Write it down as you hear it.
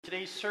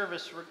Today's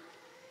service,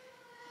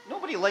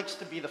 nobody likes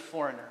to be the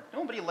foreigner.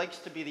 Nobody likes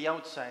to be the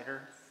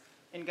outsider.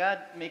 And God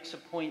makes a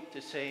point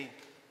to say,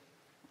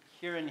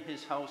 here in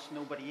his house,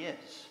 nobody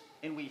is.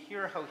 And we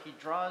hear how he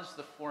draws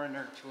the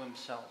foreigner to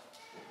himself.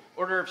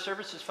 Order of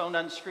service is found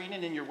on screen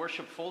and in your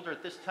worship folder.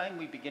 At this time,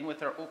 we begin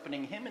with our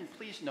opening hymn. And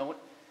please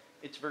note,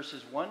 it's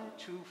verses 1,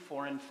 2,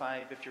 4, and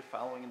 5 if you're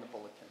following in the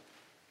bulletin.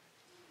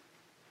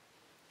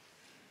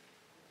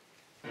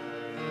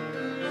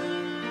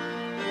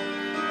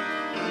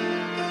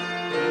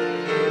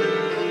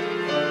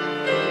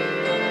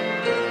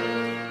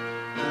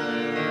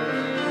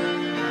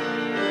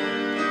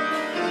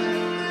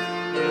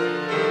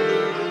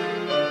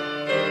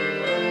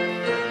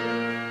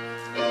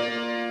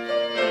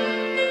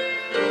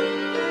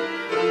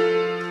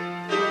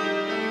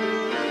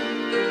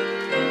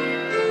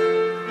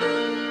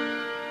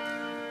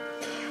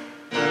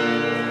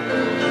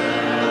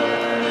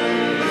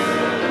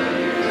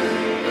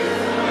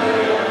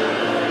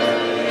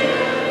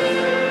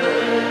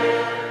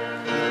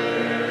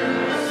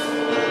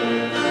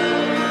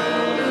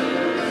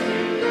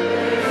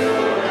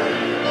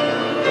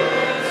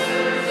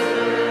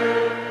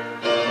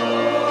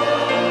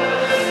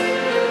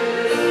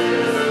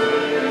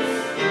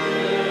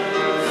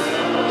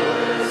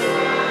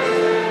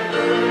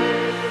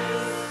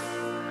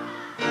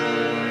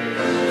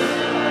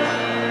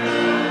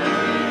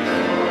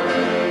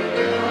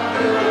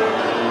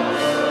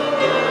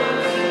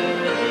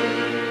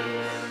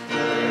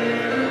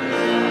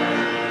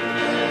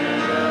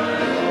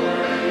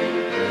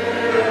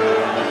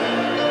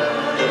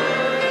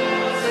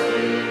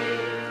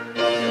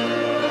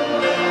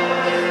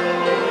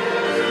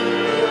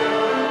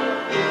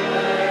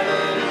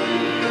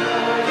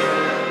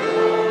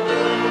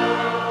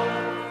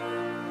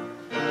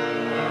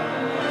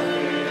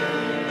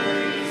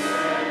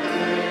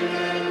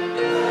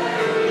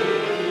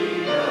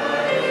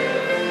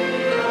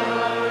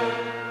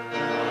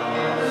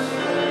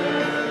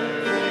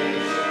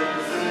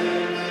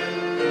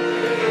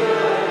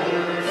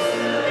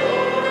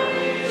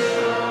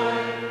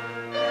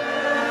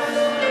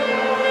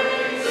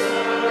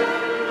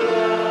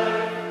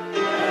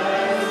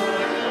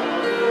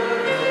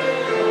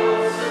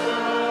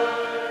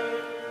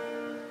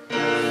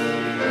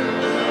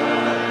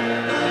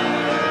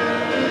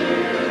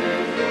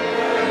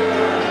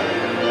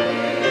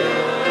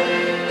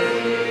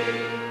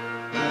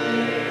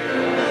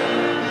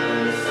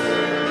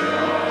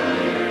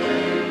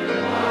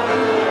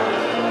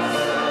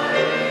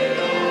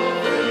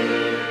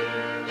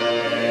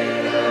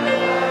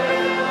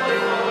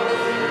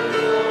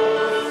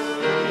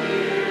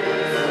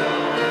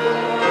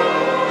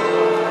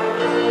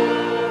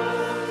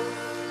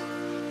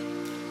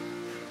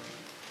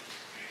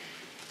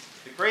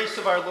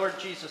 Of our Lord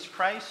Jesus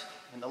Christ,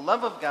 and the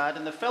love of God,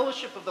 and the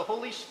fellowship of the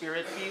Holy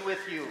Spirit be with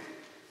you.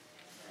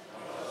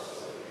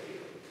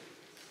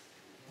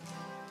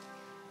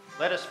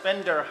 Let us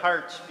bend our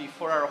hearts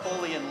before our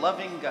holy and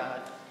loving God,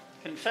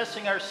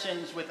 confessing our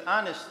sins with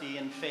honesty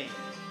and faith.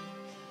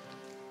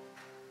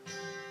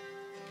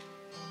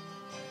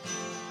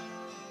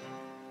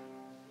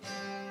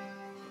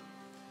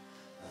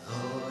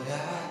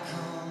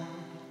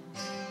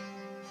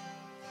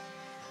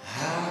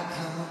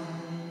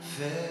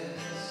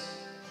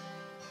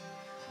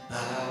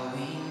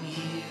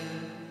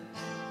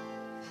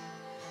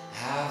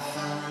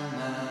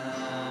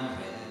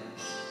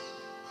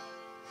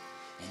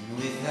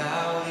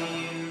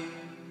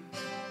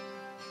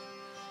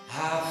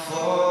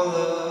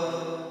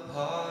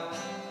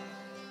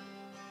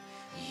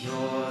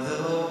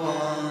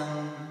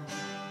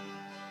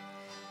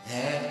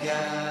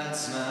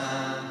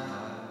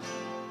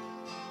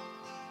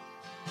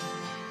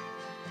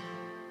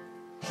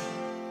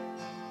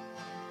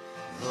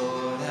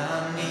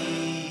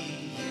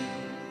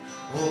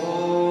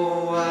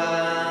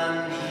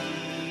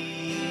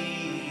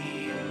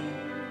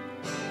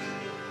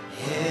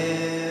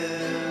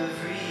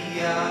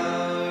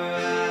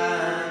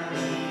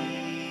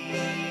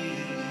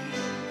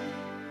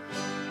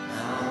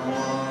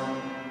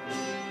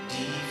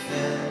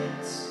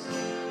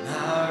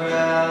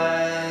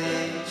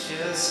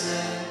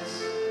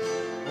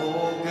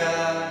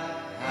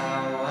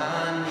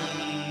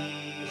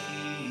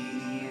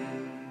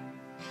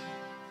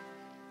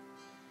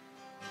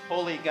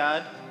 Holy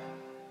God,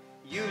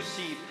 you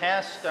see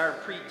past our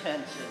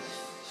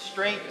pretenses,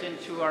 straight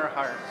into our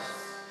hearts.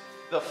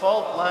 The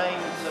fault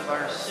lines of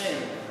our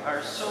sin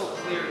are so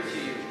clear to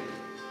you.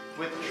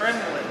 With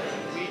trembling,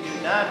 we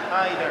do not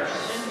hide our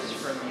sins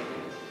from you,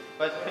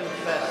 but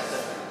confess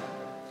them.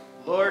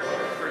 Lord,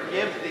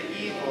 forgive the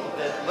evil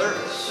that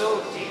lurks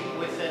so deep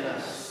within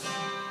us.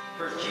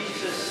 For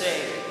Jesus'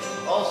 sake,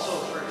 also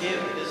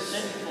forgive the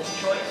sinful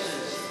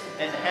choices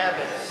and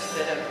habits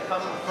that have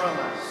come from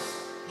us.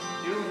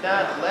 Do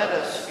not let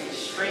us be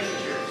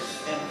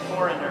strangers and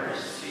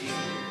foreigners to you.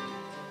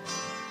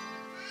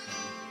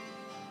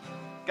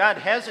 God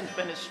hasn't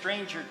been a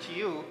stranger to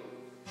you.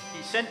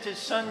 He sent his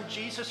Son,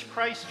 Jesus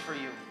Christ, for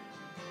you.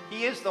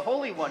 He is the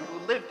Holy One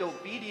who lived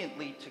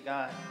obediently to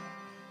God.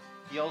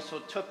 He also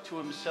took to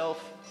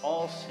himself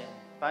all sin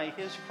by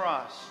his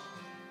cross.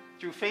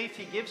 Through faith,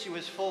 he gives you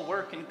his full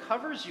work and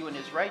covers you in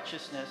his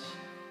righteousness.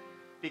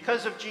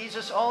 Because of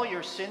Jesus, all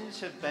your sins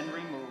have been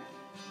removed.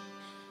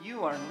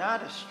 You are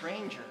not a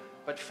stranger,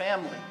 but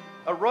family,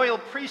 a royal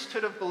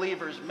priesthood of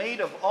believers made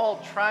of all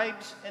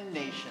tribes and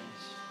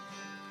nations.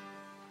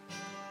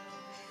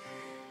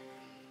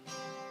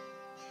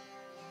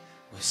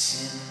 Where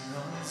sin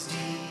runs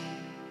deep,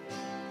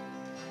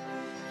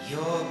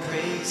 your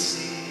grace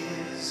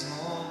is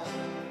more.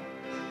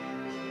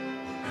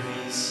 Where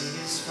grace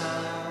is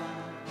found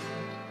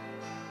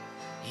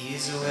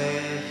is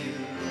where you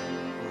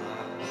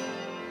are.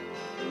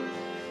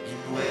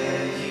 And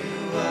where you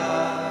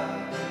are,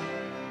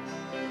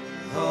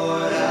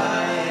 Lord, I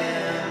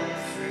am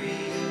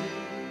free.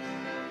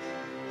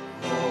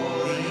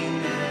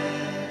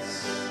 Holiness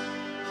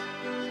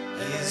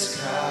is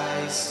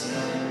Christ in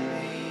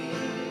me.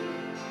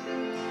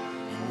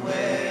 And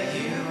where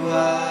you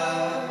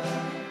are,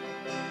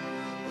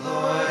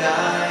 Lord,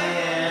 I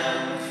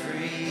am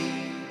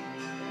free.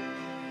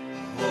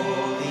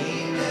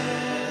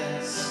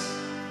 Holiness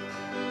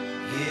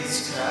is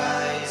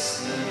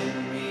Christ in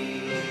me.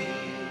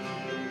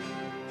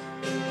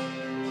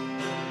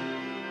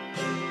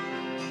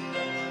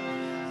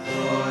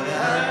 Lord,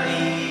 I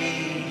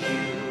need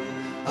you.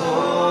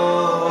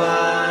 Oh,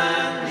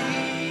 I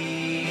need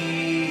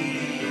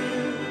you.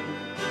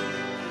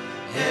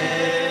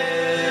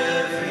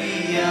 Every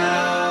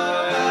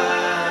hour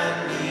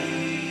I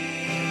need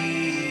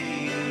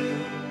you.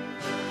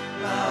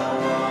 My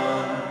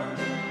one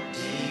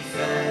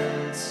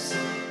defense,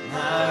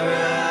 my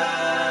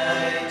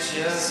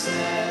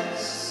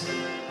righteousness.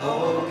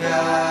 Oh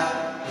God,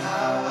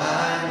 how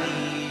I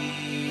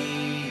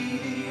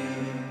need you.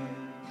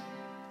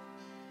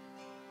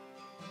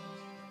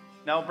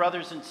 Now,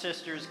 brothers and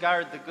sisters,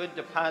 guard the good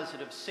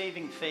deposit of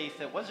saving faith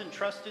that was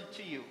entrusted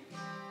to you.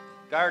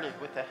 Guard it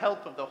with the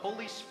help of the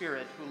Holy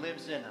Spirit who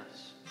lives in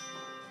us.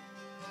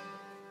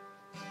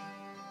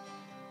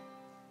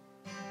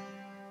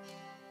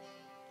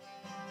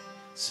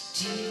 So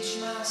teach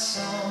my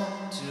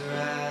song to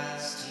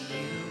rise to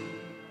you.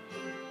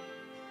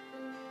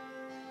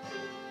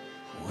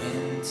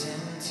 When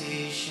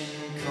temptation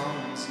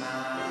comes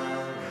my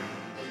way,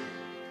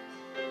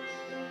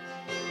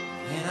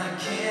 when I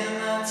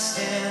cannot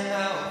stand,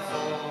 I'll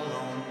fall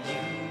on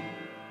you.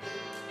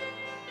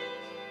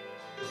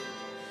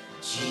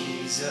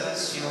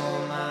 Jesus, you're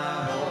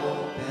my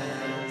hope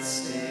and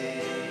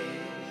stay.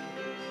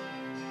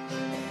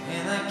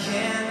 When I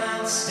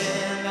cannot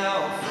stand,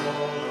 I'll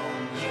fall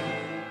on you.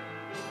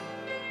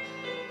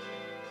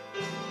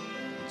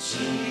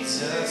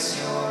 Jesus,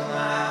 you're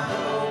my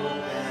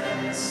hope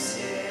and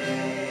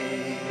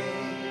stay.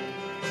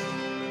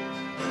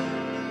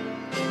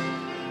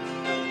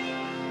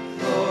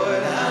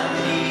 Lord, I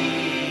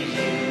need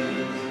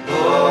you.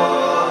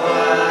 Oh,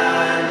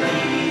 I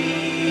need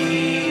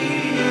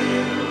you.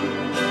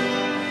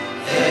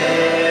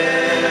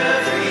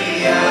 Every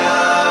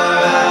hour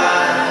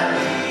I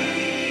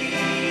need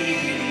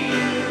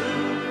you.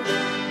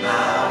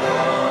 My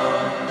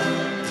one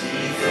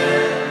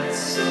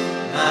defense,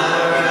 my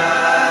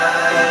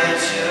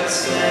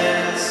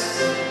righteousness.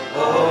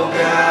 Oh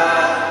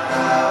God,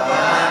 how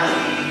I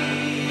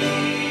need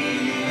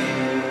you.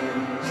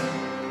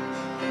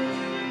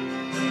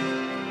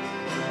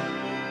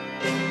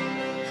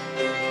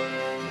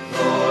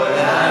 Lord,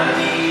 I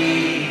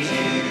need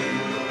you.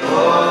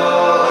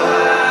 Oh,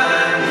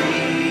 I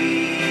need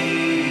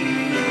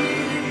you.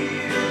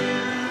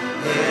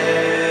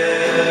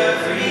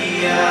 Every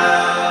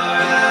hour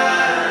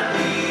I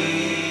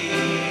need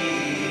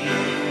you.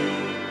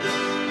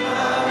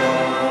 My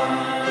one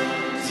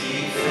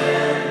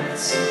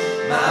defense,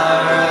 my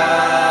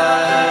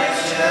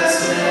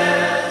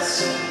righteousness.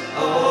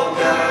 Oh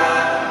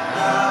God,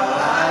 how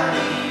I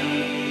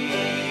need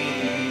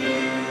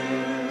you.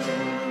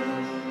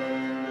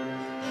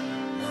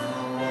 My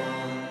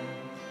one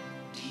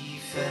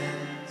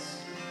defense,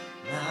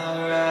 my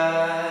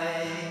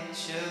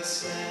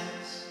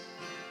righteousness.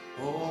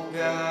 Oh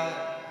God,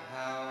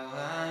 how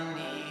I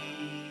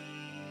need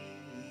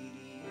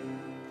you.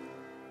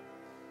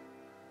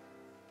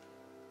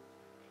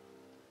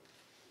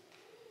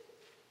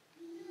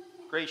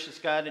 Gracious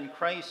God, in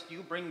Christ,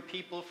 you bring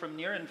people from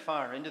near and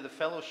far into the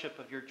fellowship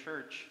of your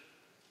church.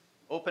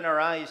 Open our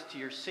eyes to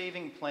your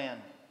saving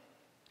plan.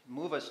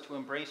 Move us to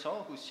embrace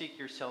all who seek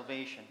your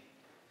salvation,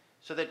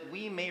 so that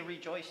we may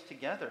rejoice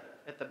together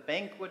at the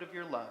banquet of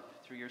your love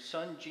through your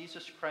Son,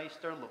 Jesus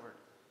Christ our Lord,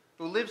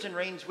 who lives and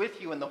reigns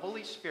with you in the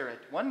Holy Spirit,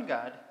 one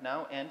God,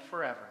 now and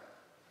forever.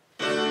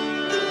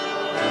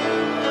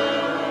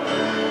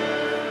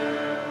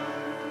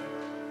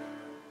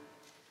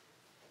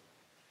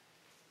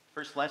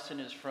 First lesson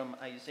is from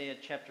Isaiah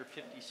chapter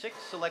 56,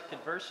 selected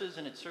verses,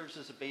 and it serves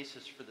as a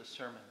basis for the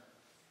sermon.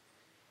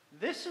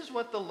 This is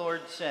what the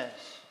Lord says: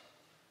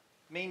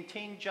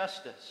 maintain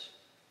justice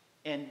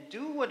and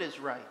do what is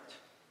right,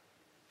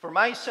 for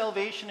my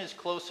salvation is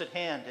close at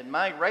hand, and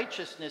my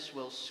righteousness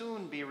will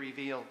soon be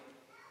revealed.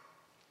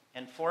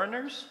 And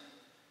foreigners,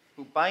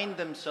 who bind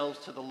themselves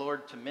to the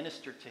Lord to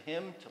minister to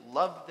him, to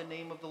love the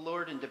name of the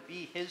Lord, and to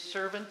be his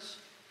servants,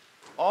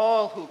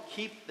 all who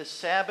keep the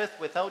Sabbath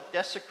without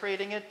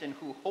desecrating it and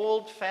who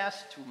hold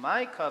fast to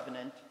my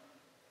covenant,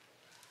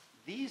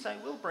 these I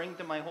will bring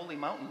to my holy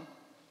mountain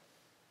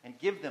and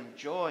give them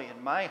joy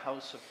in my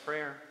house of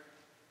prayer.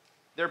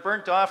 Their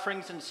burnt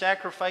offerings and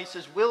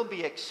sacrifices will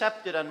be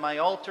accepted on my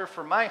altar,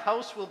 for my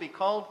house will be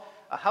called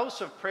a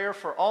house of prayer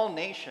for all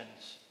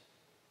nations.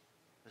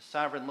 The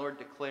sovereign Lord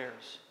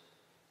declares,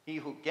 he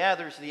who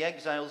gathers the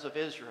exiles of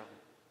Israel,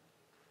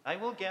 I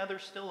will gather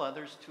still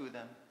others to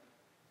them,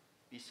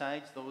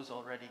 besides those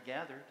already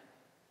gathered.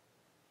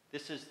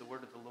 This is the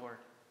word of the Lord.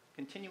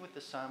 Continue with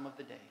the psalm of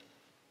the day.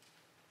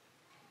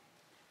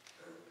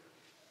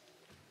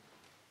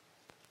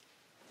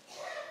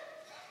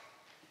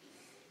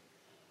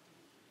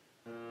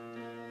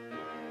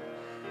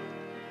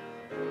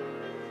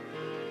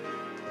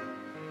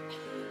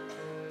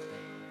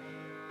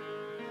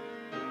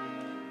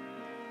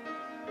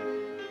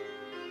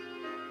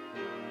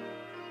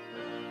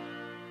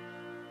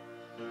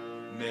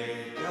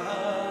 May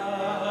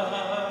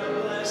God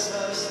bless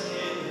us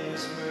in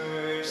his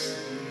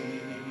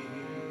mercy.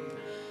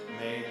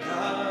 May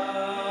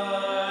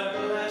God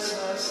bless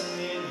us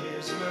in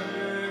his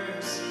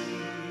mercy.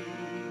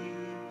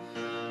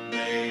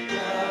 May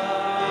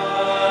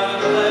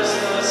God bless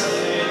us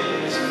in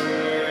his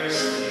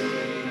mercy.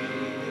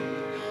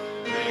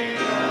 May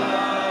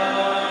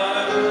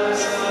God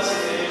bless us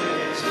in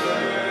his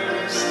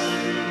mercy.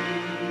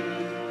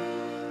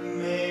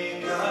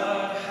 May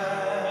God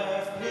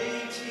have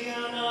pity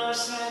on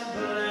us and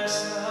bless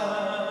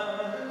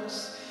us.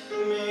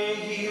 May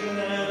he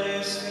let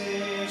his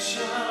face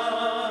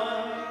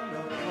shine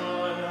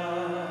upon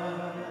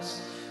us.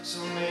 So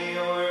may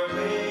your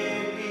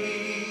way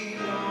be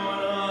known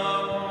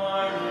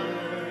upon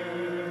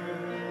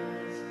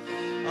earth.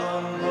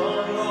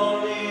 Among all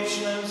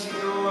nations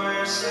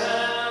your salvation.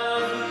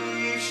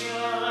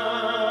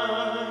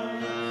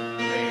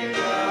 May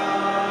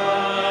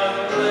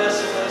God bless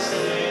us in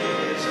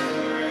his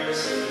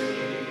mercy.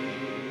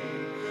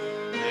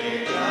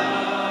 May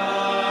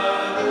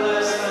God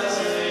bless us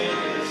in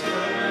his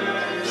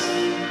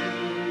mercy.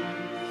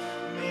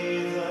 May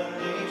the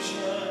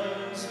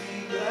nations be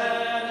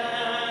glad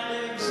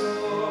and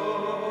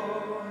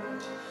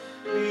exult,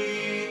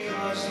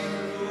 because you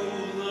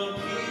rule the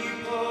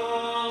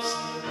peoples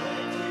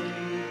elected.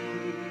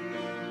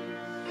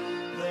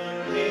 The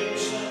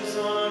nations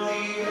on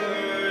the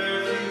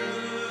earth you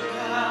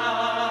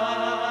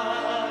guide.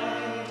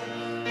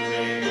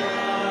 May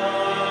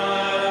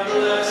God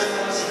bless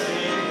us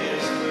in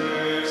his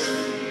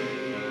mercy.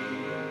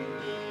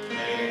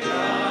 May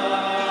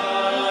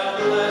God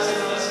bless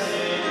us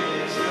in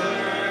his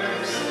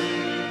mercy.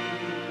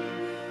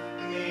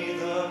 May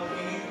the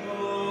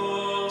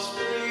peoples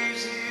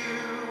praise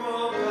you, O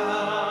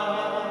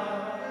God.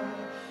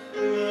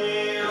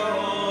 May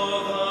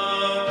all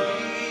the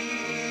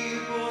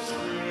peoples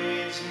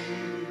praise you.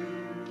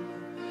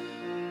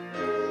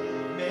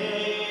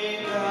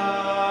 May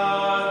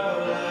God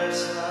bless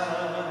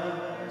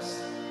us,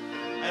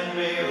 and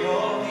may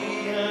all the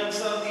ends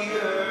of the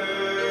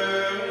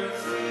earth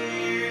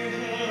fear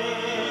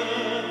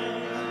him.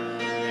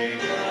 May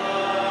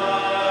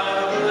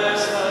God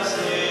bless us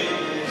in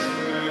his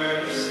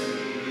mercy.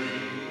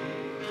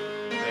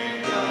 May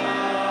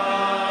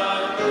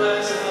God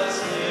bless us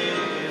in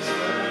his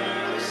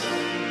mercy.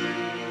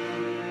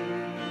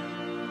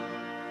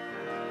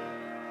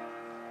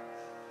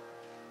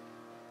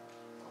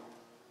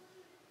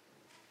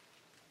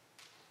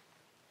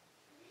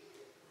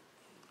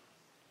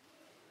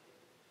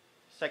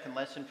 Second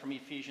lesson from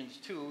Ephesians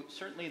 2.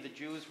 Certainly the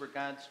Jews were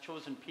God's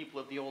chosen people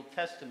of the Old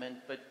Testament,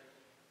 but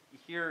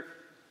here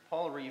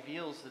Paul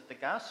reveals that the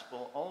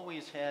gospel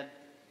always had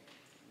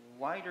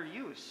wider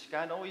use.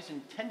 God always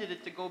intended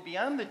it to go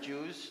beyond the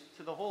Jews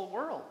to the whole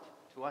world,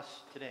 to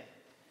us today.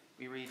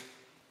 We read,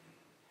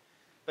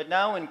 but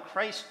now in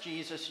Christ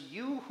Jesus,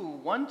 you who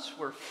once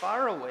were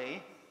far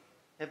away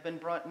have been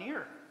brought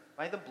near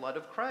by the blood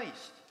of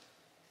Christ.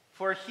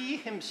 For he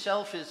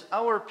himself is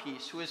our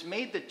peace, who has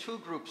made the two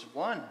groups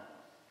one,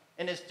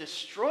 and has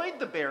destroyed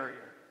the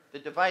barrier, the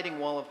dividing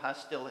wall of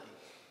hostility,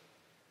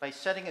 by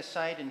setting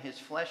aside in his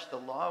flesh the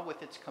law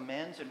with its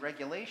commands and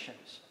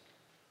regulations.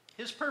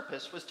 His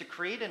purpose was to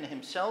create in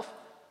himself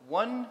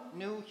one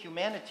new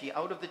humanity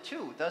out of the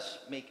two, thus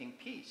making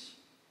peace,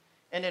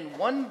 and in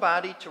one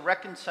body to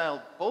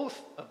reconcile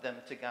both of them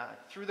to God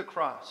through the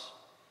cross,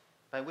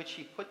 by which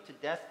he put to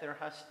death their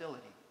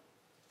hostility.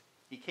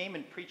 He came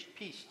and preached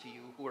peace to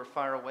you who are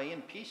far away,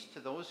 and peace to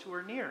those who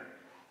are near.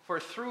 For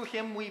through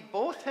him we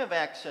both have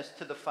access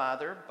to the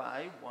Father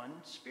by one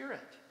Spirit.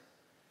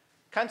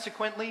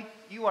 Consequently,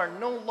 you are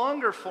no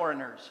longer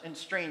foreigners and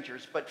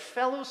strangers, but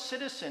fellow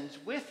citizens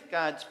with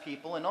God's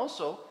people and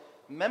also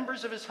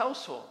members of his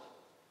household,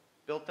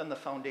 built on the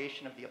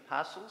foundation of the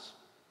apostles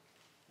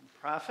and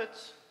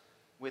prophets,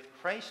 with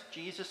Christ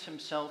Jesus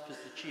himself as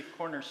the chief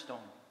cornerstone.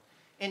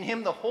 In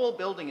him the whole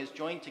building is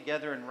joined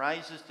together and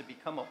rises to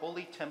become a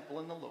holy temple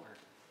in the Lord.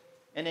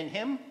 And in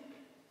him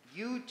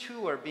You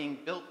too are being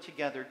built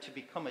together to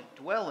become a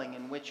dwelling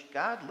in which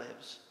God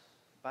lives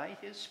by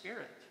his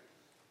Spirit.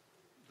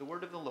 The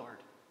word of the Lord.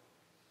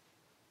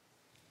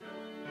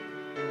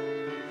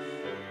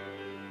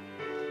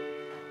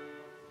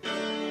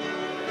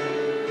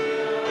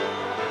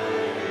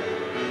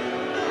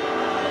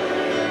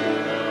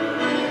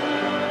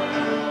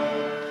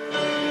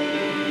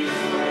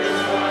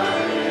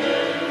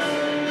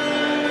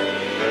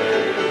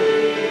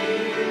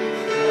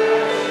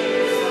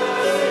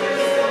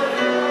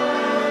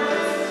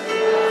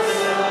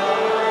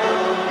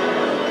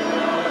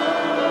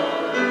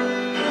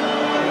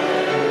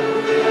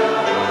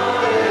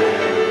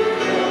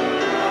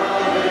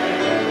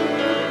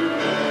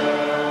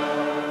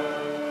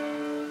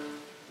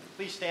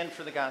 Please stand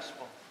for the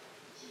gospel.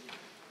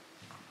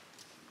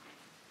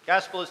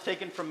 Gospel is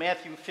taken from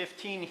Matthew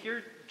 15.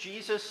 Here,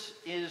 Jesus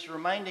is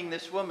reminding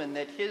this woman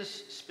that his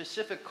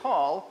specific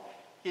call,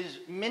 his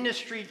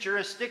ministry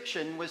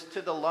jurisdiction, was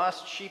to the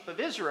lost sheep of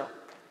Israel.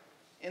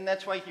 And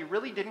that's why he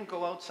really didn't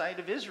go outside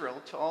of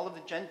Israel to all of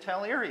the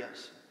Gentile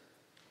areas.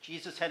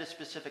 Jesus had a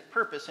specific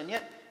purpose, and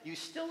yet you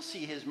still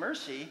see his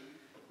mercy,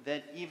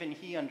 that even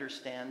he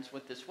understands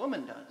what this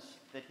woman does,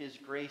 that his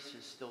grace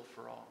is still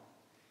for all.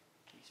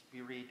 We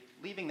read,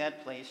 leaving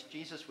that place,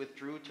 Jesus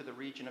withdrew to the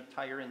region of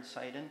Tyre and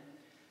Sidon.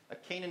 A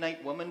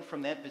Canaanite woman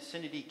from that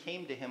vicinity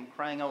came to him,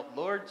 crying out,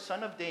 Lord,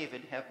 Son of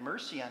David, have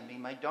mercy on me.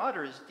 My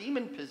daughter is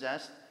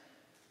demon-possessed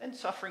and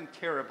suffering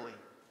terribly.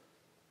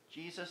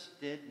 Jesus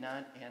did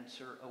not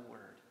answer a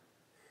word.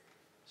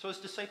 So his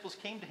disciples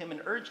came to him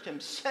and urged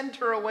him, send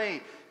her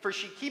away, for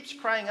she keeps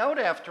crying out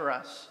after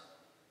us.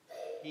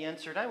 He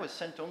answered, I was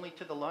sent only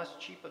to the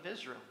lost sheep of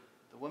Israel.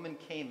 The woman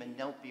came and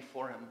knelt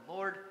before him.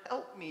 Lord,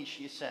 help me,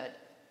 she said.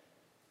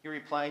 He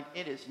replied,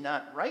 it is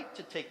not right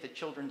to take the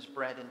children's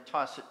bread and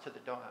toss it to the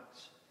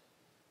dogs.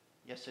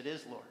 Yes, it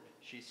is, Lord,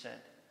 she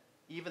said.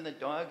 Even the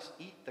dogs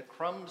eat the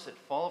crumbs that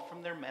fall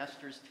from their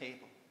master's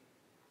table.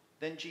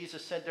 Then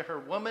Jesus said to her,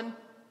 Woman,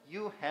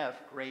 you have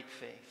great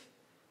faith.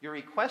 Your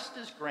request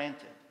is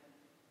granted.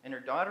 And her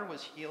daughter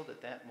was healed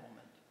at that moment.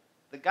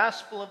 The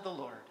gospel of the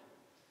Lord.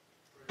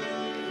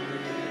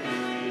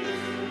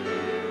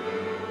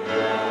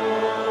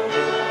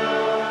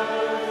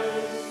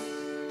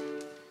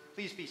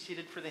 Please be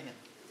seated for the hymn.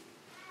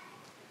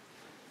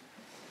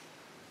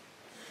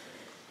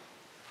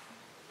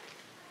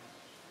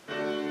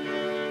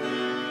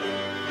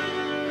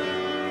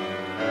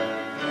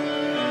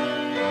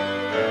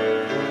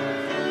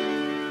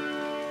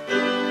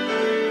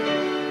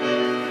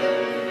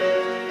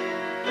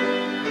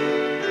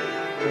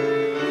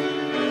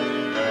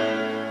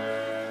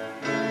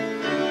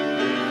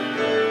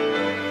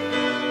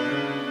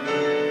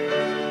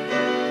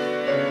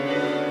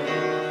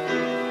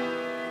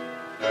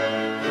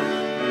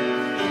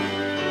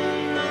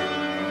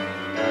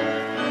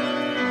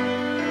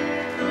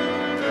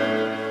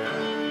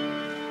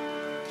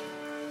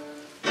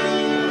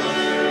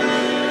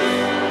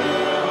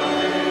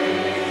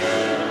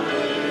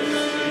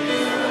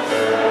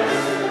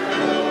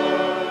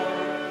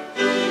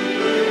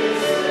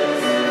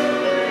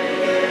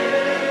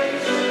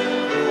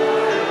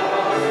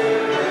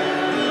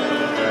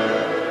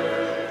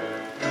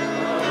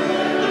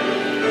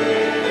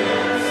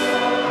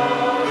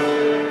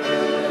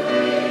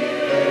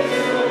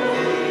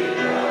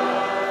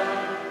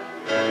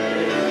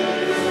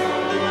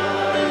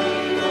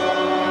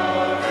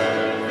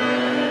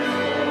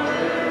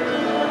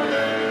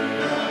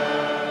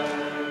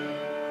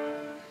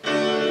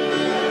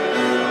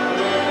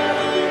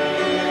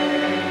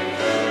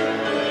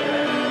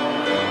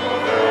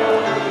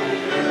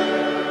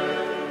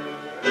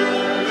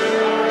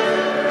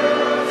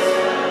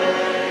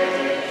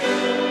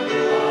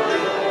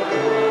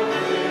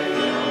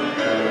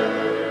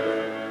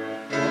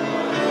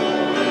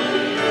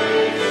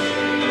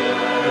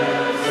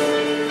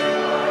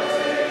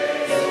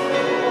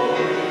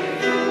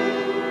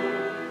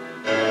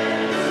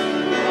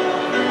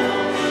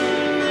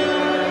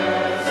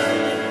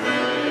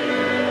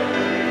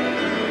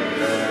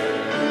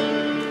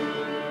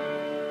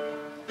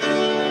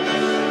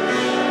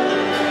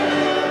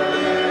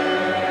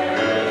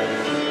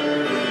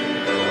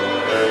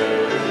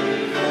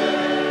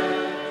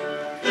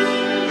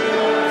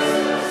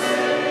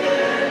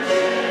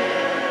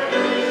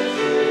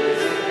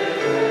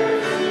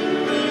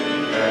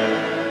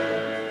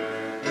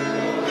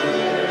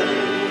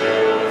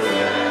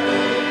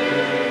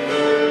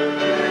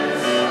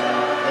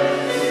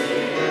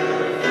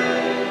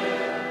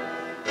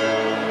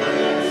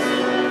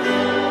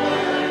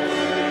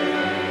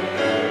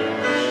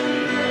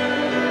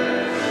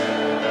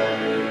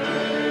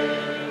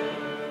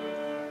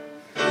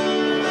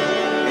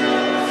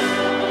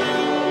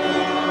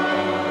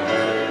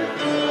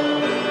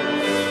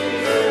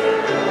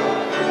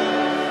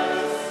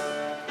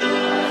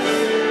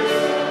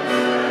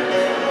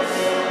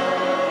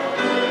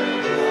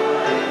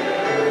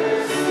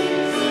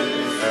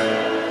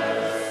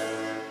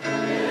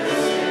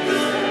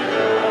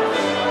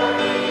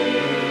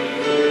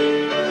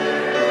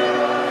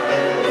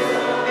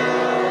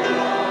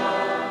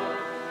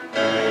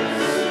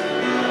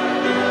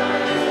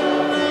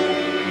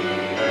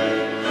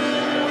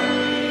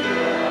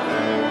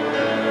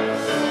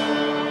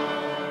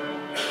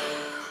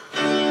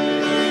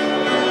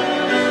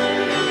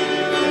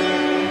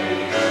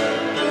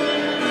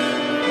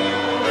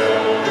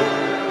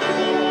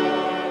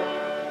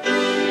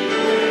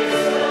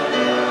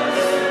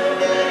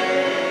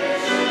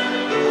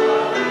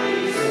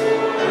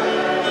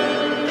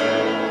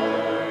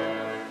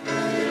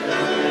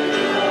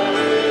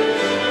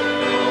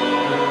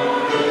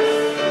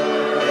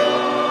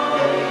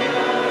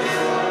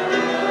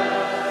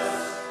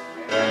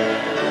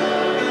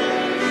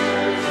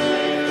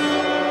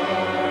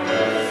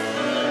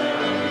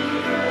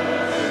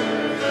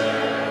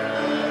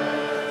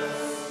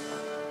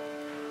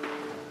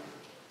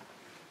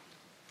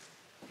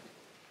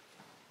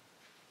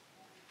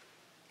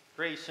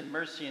 Grace and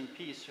mercy and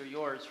peace are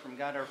yours from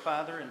God our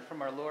Father and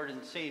from our Lord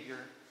and Savior,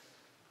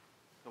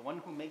 the one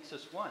who makes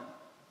us one,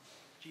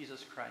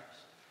 Jesus Christ.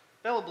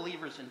 Fellow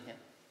believers in him.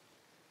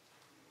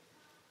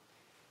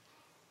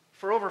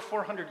 For over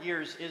 400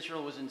 years,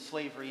 Israel was in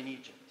slavery in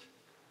Egypt.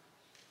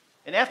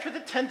 And after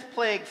the 10th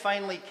plague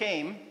finally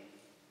came,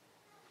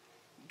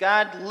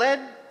 God led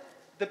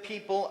the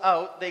people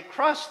out. They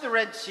crossed the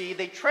Red Sea.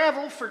 They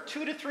traveled for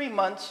 2 to 3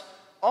 months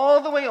all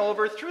the way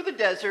over through the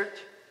desert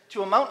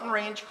to a mountain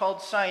range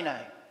called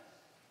Sinai.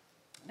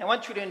 And I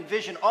want you to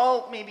envision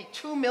all maybe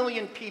 2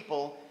 million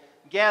people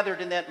gathered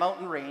in that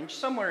mountain range,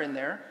 somewhere in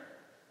there.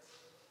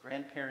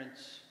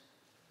 Grandparents,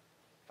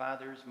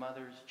 fathers,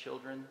 mothers,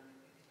 children,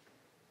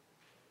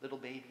 little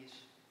babies.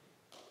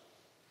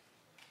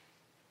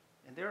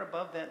 And they're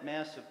above that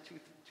mass of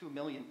 2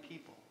 million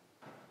people.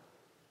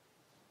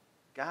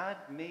 God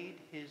made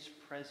his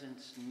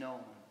presence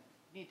known.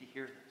 You need to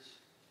hear this.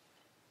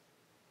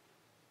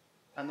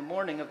 On the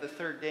morning of the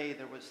third day,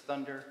 there was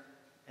thunder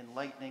and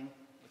lightning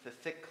with a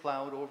thick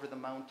cloud over the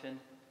mountain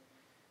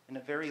and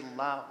a very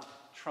loud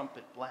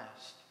trumpet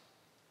blast.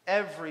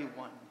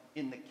 Everyone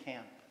in the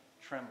camp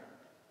trembled.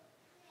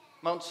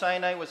 Mount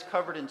Sinai was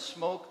covered in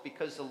smoke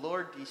because the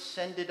Lord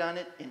descended on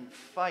it in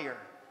fire.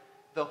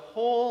 The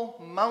whole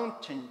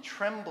mountain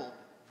trembled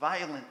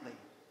violently.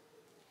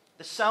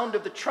 The sound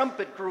of the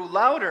trumpet grew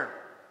louder.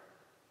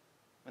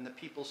 When the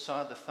people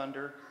saw the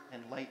thunder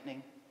and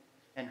lightning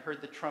and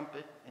heard the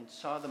trumpet and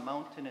saw the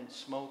mountain in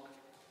smoke,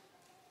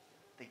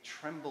 they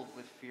trembled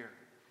with fear.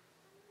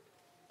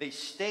 They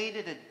stayed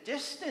at a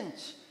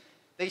distance.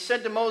 They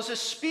said to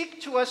Moses,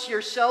 "Speak to us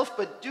yourself,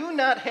 but do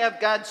not have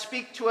God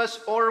speak to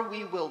us, or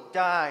we will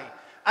die."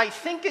 I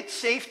think it's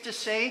safe to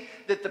say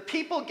that the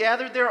people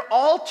gathered there,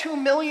 all 2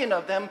 million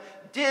of them,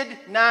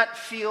 did not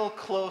feel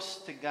close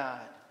to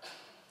God.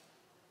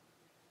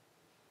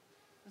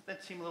 Doesn't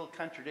that seem a little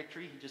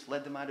contradictory? He just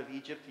led them out of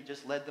Egypt. He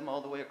just led them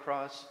all the way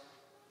across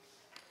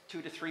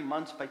 2 to 3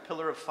 months by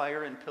pillar of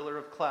fire and pillar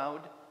of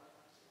cloud.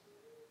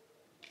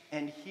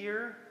 And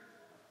here,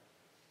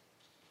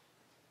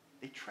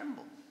 they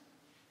trembled.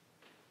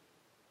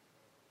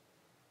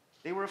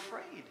 They were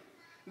afraid.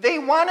 They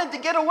wanted to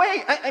get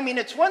away. I mean,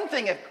 it's one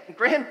thing if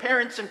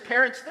grandparents and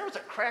parents, there was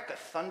a crack of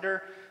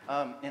thunder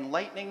and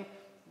lightning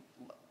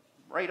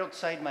right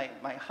outside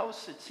my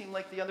house, it seemed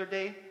like the other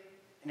day,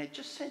 and it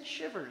just sent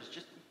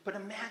shivers. But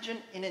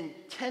imagine an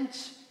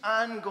intense,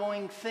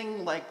 ongoing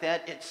thing like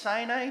that at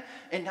Sinai,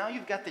 and now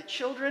you've got the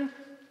children.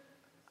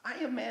 I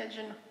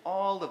imagine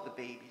all of the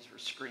babies were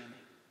screaming.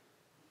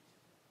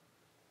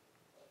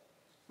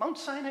 Mount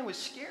Sinai was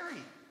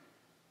scary.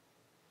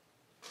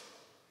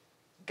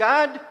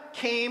 God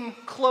came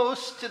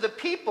close to the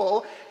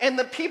people, and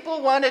the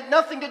people wanted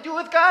nothing to do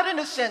with God in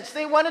a sense.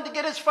 They wanted to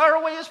get as far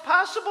away as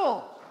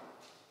possible.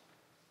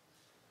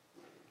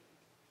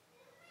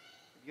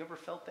 Have you ever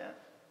felt that?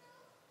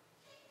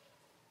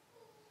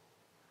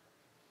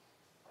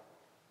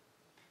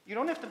 You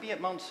don't have to be at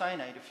Mount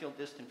Sinai to feel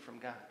distant from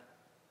God.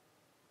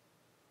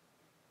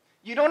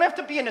 You don't have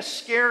to be in a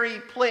scary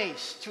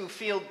place to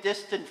feel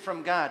distant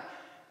from God.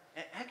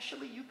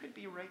 Actually, you could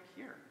be right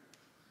here.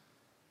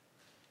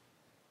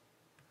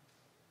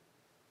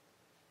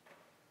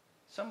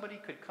 Somebody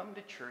could come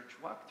to church,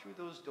 walk through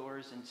those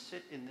doors, and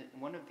sit in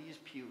one of these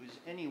pews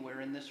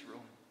anywhere in this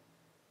room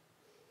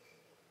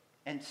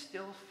and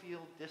still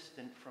feel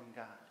distant from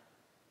God.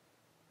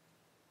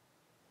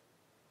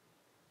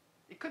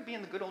 It could be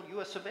in the good old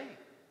US of A.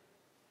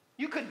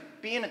 You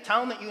could be in a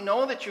town that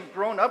you've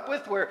grown up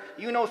with, where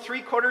you know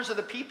 3/4 of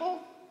the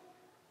people.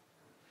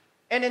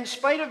 And in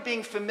spite of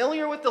being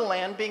familiar with the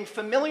land, being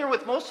familiar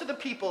with most of the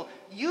people,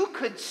 you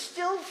could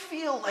still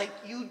feel like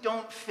you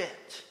don't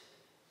fit.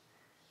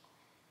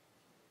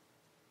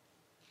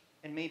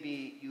 And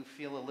maybe you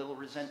feel a little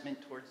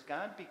resentment towards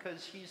God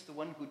because he's the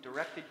one who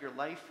directed your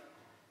life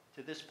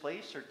to this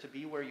place or to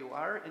be where you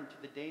are and to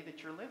the day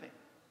that you're living.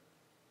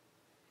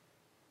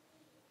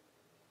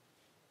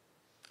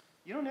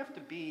 You don't have to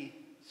be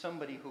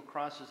somebody who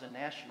crosses a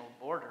national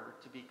border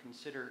to be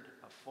considered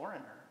a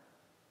foreigner.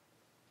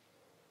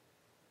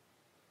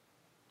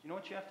 Do you know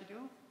what you have to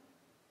do?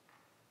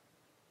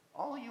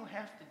 All you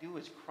have to do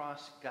is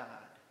cross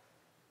God.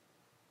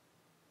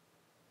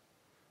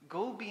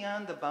 Go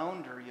beyond the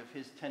boundary of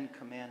his 10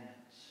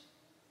 commandments.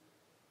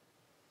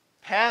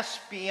 Pass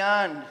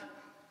beyond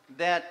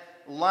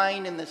that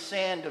line in the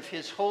sand of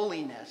his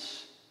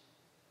holiness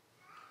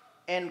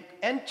and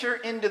enter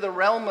into the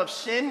realm of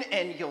sin,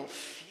 and you'll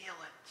feel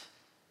it.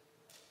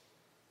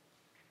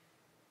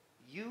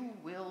 You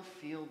will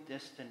feel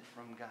distant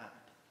from God.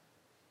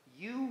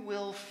 You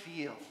will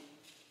feel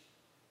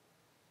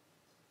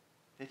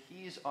that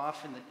he's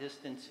off in the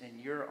distance and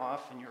you're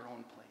off in your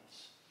own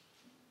place.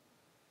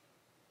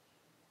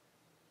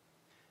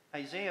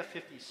 Isaiah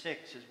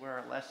 56 is where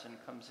our lesson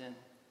comes in.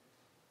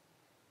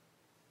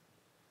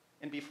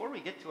 And before we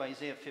get to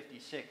Isaiah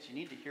 56, you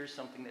need to hear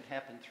something that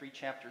happened 3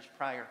 chapters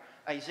prior.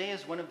 Isaiah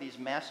is one of these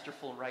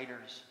masterful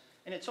writers,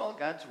 and it's all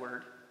God's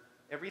word.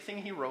 Everything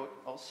he wrote,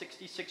 all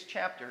 66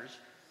 chapters,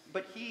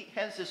 but he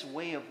has this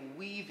way of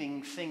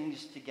weaving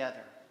things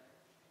together.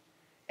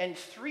 And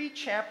 3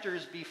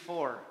 chapters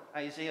before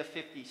Isaiah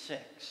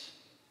 56,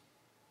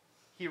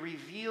 he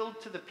revealed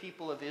to the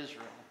people of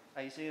Israel,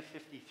 Isaiah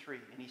 53,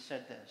 and he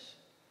said this: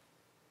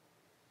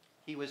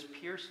 he was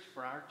pierced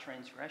for our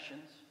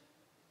transgressions.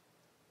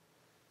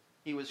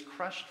 He was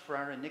crushed for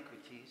our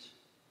iniquities.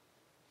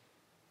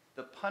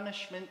 The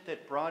punishment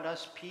that brought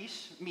us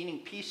peace, meaning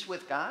peace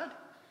with God,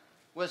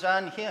 was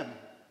on him.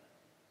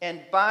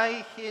 And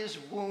by his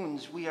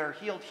wounds we are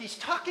healed. He's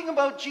talking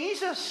about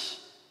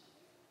Jesus.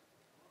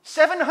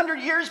 700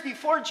 years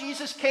before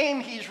Jesus came,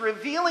 he's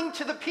revealing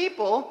to the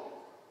people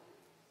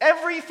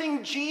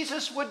everything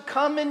Jesus would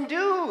come and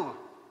do.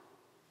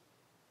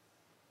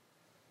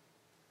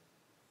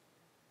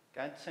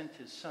 God sent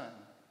his Son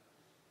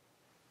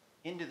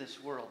into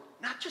this world,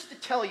 not just to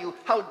tell you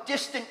how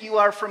distant you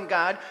are from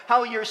God,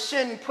 how your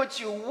sin puts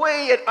you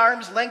way at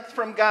arm's length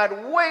from God,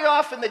 way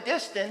off in the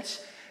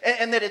distance,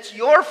 and that it's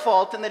your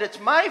fault and that it's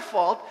my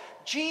fault.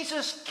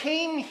 Jesus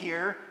came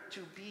here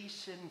to be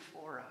sin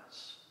for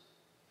us.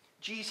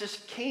 Jesus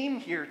came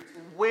here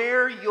to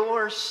wear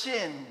your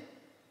sin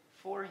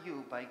for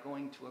you by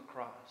going to a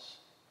cross.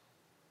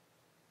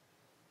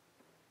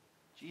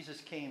 Jesus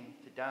came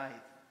to die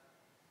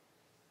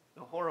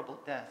the horrible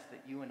death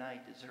that you and I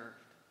deserved.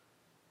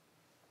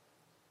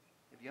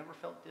 Have you ever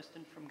felt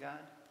distant from God?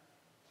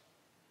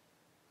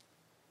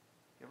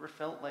 You ever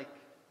felt like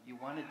you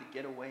wanted to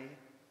get away?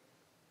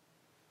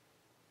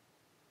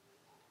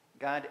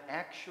 God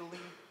actually,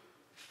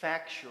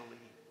 factually,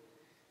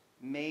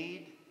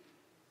 made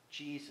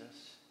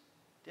Jesus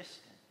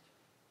distant.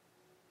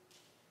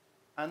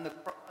 On the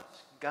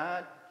cross,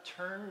 God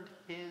turned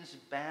his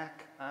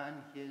back on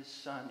his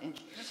Son. And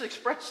Jesus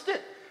expressed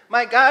it.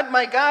 My God,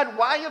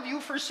 why have you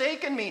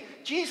forsaken me?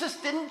 Jesus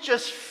didn't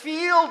just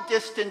feel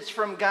distance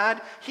from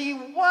God. He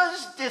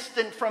was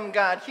distant from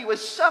God. He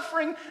was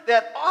suffering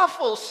that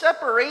awful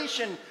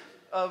separation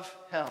of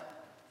hell.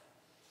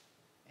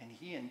 And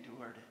he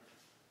endured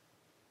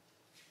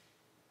it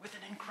with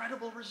an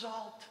incredible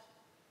result.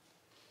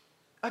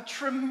 A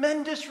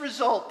tremendous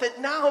result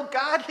that now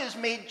God has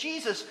made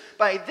Jesus,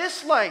 by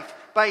this life,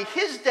 by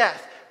his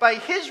death, by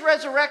his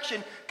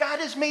resurrection, God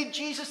has made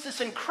Jesus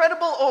this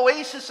incredible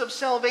oasis of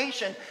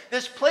salvation,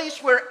 this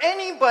place where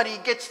anybody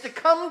gets to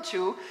come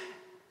to.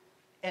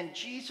 And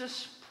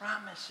Jesus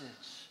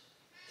promises,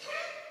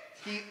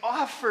 he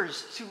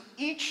offers to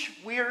each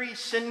weary,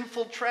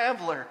 sinful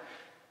traveler,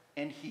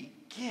 and he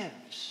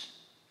gives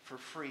for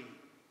free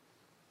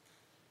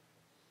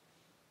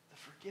the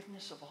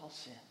forgiveness of all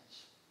sins.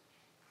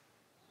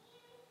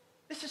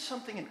 This is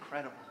something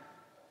incredible.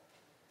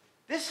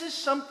 This is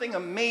something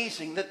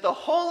amazing that the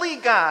holy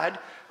God,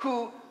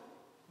 who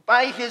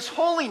by his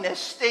holiness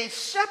stays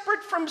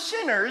separate from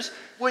sinners,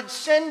 would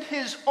send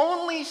his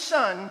only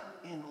Son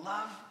in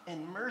love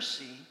and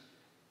mercy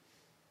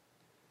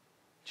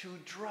to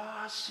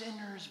draw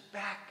sinners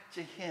back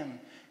to him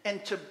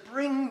and to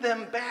bring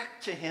them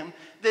back to him,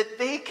 that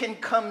they can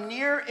come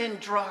near and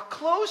draw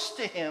close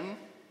to him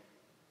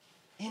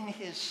in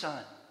his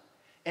Son.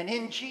 And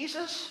in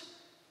Jesus,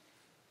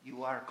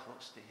 you are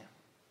close to him.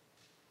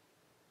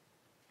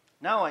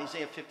 Now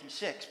Isaiah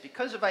 56,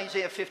 because of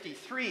Isaiah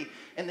 53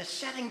 and the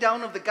setting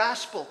down of the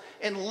gospel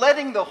and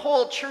letting the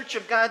whole church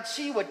of God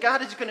see what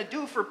God is going to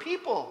do for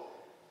people,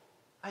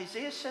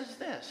 Isaiah says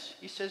this.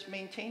 He says,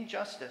 maintain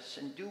justice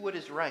and do what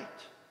is right.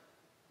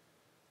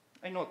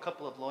 I know a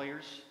couple of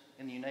lawyers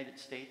in the United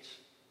States,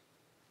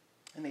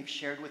 and they've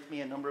shared with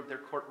me a number of their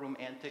courtroom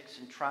antics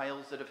and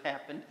trials that have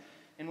happened.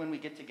 And when we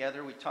get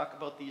together, we talk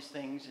about these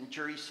things and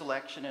jury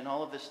selection and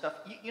all of this stuff.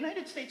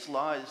 United States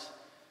law is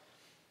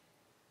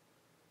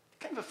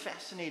kind of a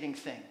fascinating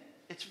thing.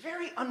 It's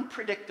very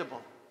unpredictable.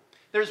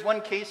 There's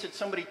one case that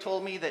somebody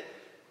told me that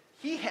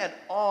he had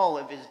all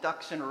of his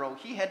ducks in a row.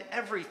 He had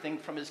everything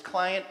from his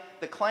client.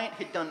 The client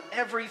had done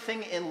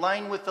everything in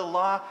line with the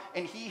law,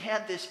 and he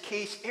had this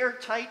case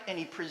airtight, and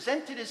he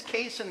presented his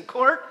case in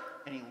court,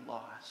 and he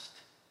lost.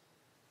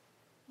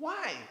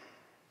 Why?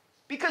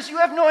 Because you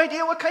have no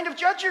idea what kind of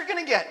judge you're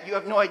going to get. You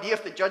have no idea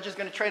if the judge is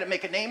going to try to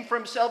make a name for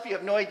himself. You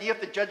have no idea if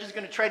the judge is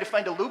going to try to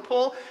find a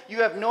loophole.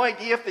 You have no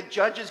idea if the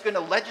judge is going to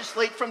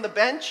legislate from the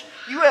bench.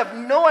 You have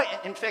no idea.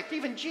 In fact,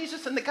 even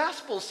Jesus in the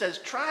gospel says,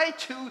 try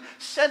to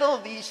settle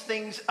these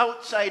things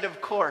outside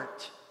of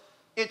court.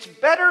 It's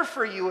better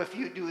for you if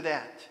you do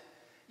that.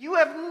 You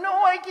have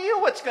no idea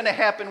what's going to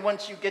happen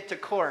once you get to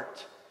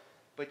court.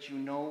 But you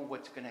know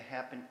what's going to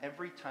happen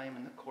every time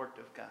in the court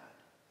of God.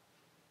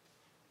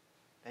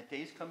 That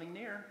day's coming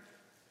near.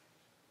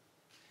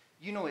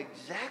 You know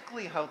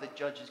exactly how the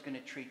judge is going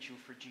to treat you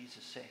for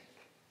Jesus' sake.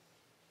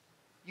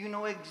 You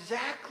know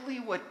exactly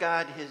what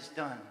God has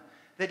done,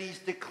 that he's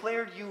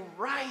declared you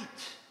right.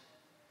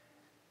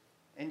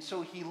 And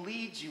so he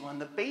leads you on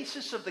the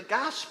basis of the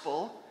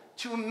gospel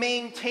to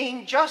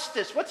maintain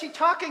justice. What's he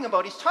talking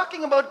about? He's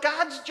talking about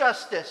God's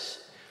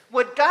justice.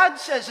 What God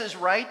says is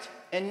right,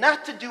 and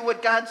not to do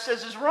what God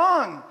says is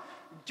wrong.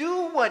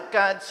 Do what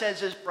God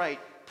says is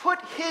right. Put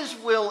his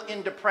will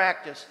into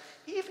practice.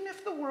 Even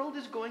if the world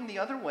is going the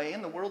other way,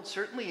 and the world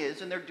certainly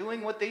is, and they're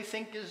doing what they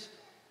think is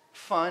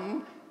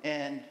fun,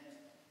 and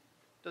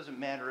it doesn't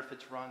matter if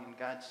it's wrong in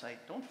God's sight,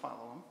 don't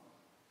follow them.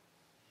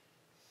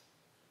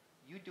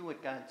 You do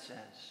what God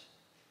says.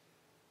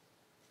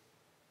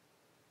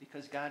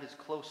 Because God is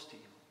close to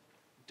you.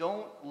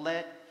 Don't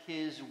let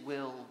his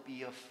will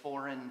be a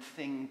foreign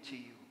thing to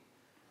you.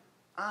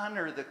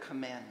 Honor the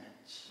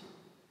commandments.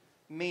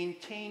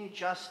 Maintain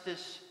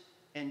justice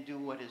and do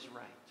what is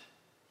right.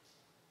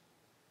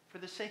 For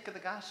the sake of the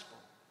gospel.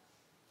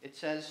 It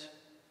says,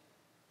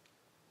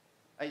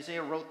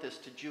 Isaiah wrote this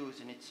to Jews,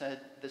 and it said,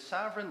 the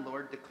sovereign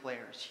Lord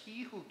declares,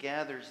 he who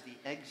gathers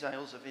the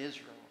exiles of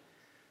Israel,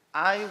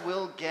 I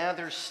will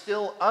gather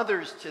still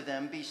others to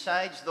them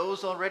besides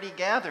those already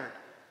gathered.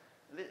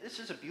 This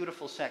is a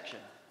beautiful section.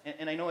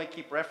 And I know I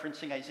keep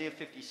referencing Isaiah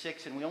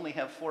 56, and we only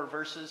have 4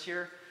 verses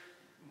here.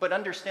 But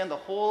understand the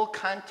whole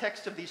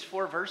context of these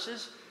 4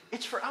 verses.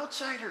 It's for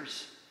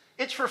outsiders.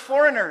 It's for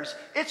foreigners.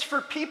 It's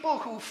for people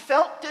who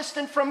felt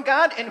distant from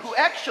God and who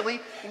actually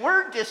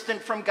were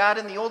distant from God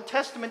in the Old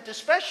Testament,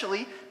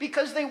 especially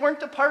because they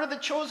weren't a part of the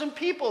chosen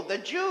people, the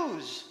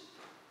Jews.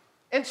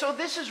 And so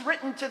this is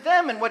written to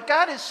them. And what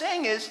God is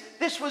saying is,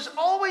 this was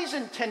always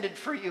intended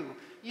for you.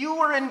 You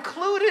were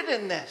included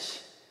in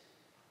this.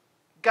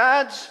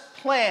 God's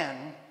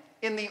plan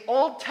in the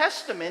Old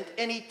Testament,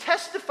 and he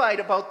testified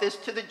about this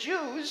to the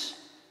Jews,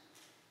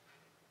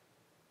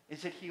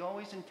 is that he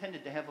always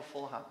intended to have a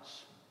full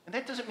house. And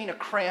that doesn't mean a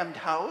crammed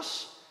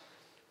house,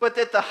 but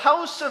that the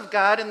house of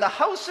God and the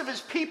house of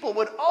his people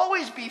would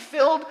always be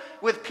filled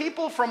with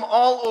people from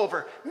all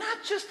over,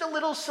 not just a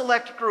little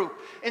select group.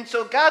 And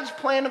so God's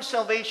plan of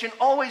salvation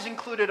always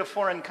included a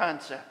foreign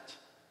concept.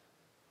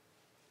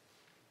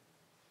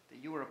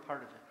 That you were a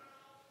part of it.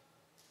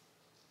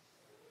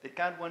 That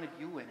God wanted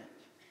you in it.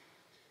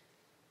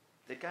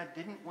 That God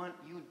didn't want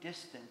you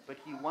distant, but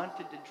he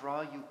wanted to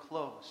draw you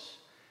close.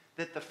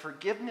 That the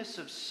forgiveness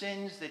of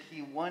sins that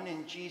he won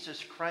in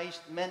Jesus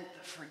Christ meant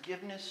the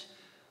forgiveness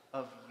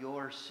of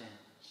your sins.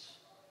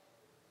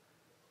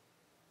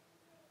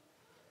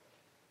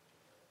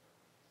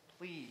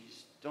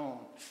 Please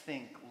don't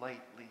think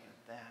lightly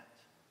of that.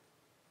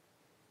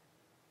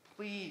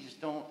 Please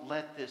don't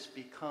let this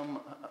become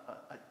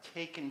a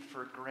taken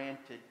for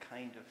granted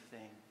kind of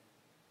thing.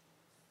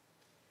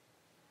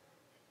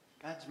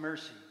 God's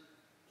mercy.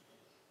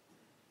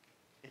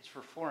 It's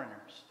for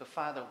foreigners, the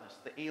fatherless,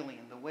 the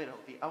alien, the widow,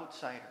 the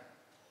outsider.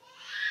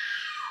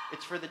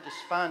 It's for the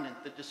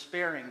despondent, the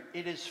despairing.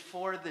 It is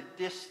for the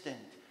distant.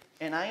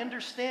 And I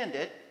understand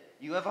it.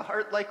 You have a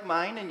heart like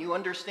mine, and you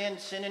understand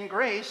sin and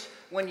grace.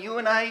 When you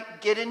and I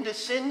get into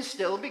sin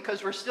still,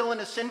 because we're still in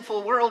a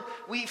sinful world,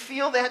 we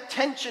feel that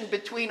tension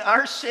between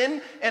our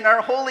sin and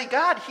our holy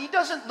God. He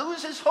doesn't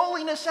lose his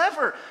holiness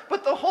ever.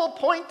 But the whole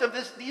point of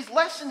these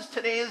lessons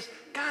today is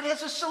God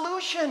has a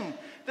solution.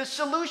 The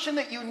solution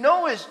that you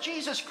know is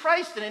Jesus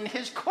Christ, and in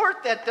his court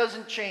that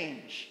doesn't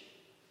change.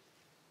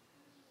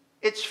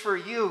 It's for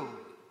you.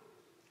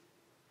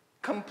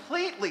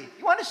 Completely.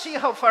 You want to see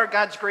how far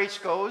God's grace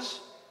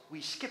goes?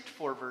 We skipped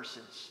 4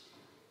 verses.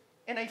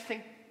 And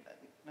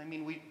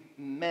we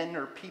men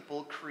or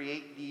people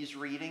create these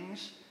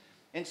readings.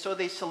 And so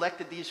they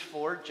selected these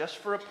 4 just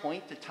for a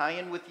point to tie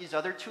in with these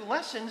other 2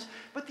 lessons.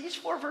 But these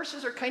 4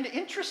 verses are kind of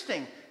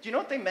interesting. Do you know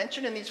what they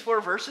mention in these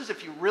 4 verses?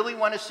 If you really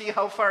want to see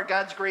how far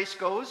God's grace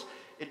goes,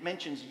 it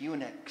mentions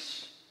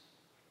eunuchs.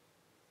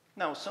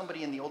 Now,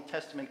 somebody in the Old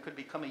Testament could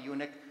become a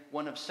eunuch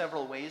one of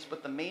several ways,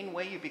 but the main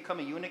way you become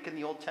a eunuch in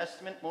the Old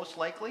Testament, most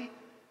likely,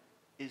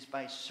 is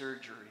by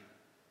surgery.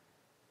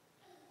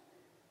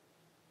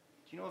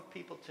 Do you know of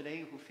people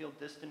today who feel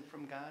distant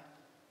from God?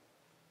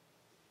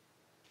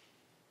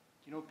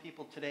 Do you know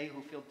people today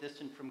who feel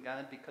distant from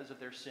God because of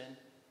their sin?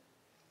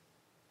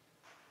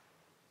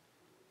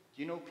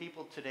 Do you know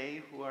people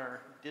today who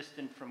are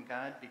distant from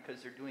God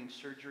because they're doing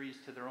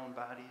surgeries to their own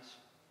bodies?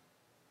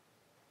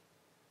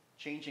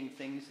 Changing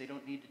things they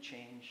don't need to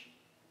change.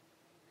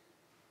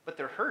 But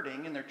they're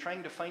hurting and they're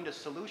trying to find a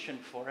solution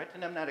for it,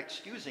 and I'm not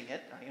excusing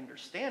it. I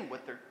understand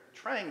what they're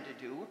trying to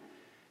do.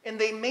 And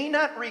they may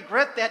not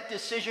regret that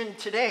decision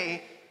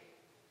today,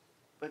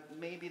 but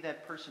maybe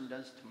that person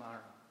does tomorrow.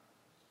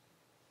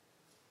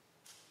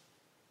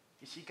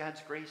 You see,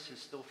 God's grace is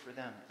still for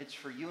them. It's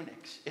for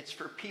eunuchs. It's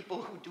for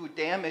people who do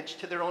damage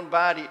to their own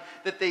body,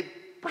 that they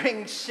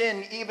bring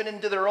sin even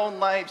into their own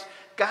lives.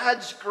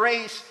 God's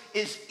grace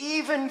is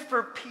even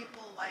for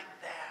people like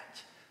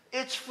that.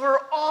 It's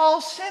for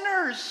all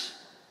sinners.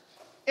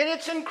 And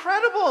it's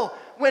incredible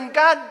when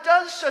God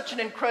does such an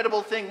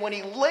incredible thing, when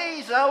he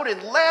lays out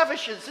and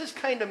lavishes this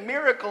kind of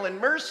miracle and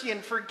mercy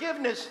and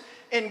forgiveness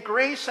and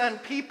grace on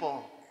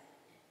people.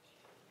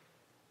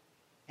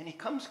 And he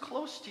comes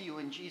close to you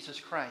in Jesus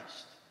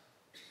Christ.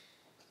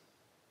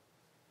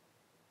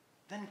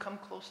 Then come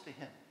close to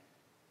him.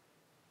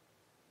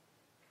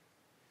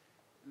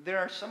 There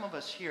are some of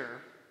us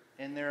here,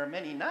 and there are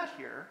many not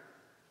here,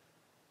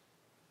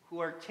 who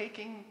are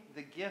taking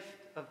the gift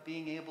of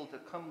being able to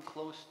come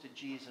close to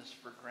Jesus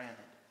for granted.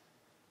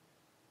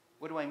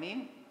 What do I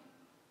mean?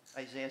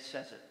 Isaiah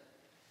says it.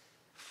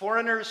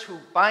 Foreigners who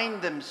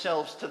bind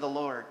themselves to the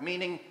Lord,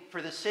 meaning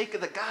for the sake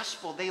of the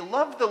gospel, they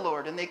love the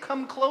Lord and they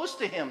come close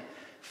to him.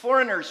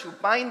 Foreigners who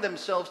bind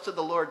themselves to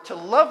the Lord, to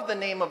love the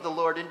name of the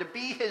Lord and to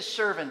be his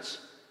servants.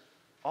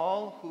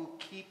 All who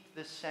keep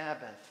the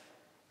Sabbath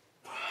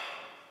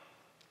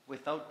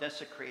without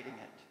desecrating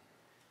it,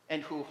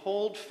 and who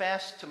hold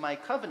fast to my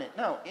covenant.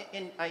 Now,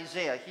 in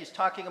Isaiah, he's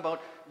talking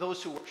about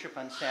those who worship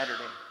on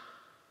Saturday.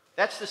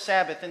 That's the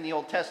Sabbath in the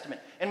Old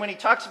Testament. And when he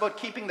talks about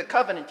keeping the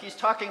covenant, he's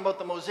talking about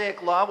the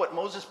Mosaic law, what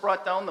Moses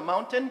brought down the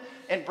mountain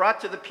and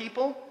brought to the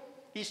people.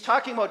 He's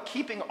talking about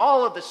keeping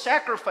all of the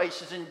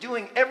sacrifices and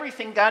doing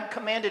everything God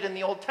commanded in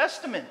the Old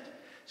Testament.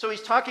 So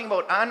he's talking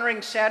about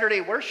honoring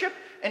Saturday worship,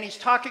 and he's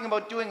talking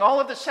about doing all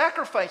of the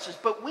sacrifices.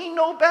 But we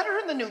know better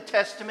in the New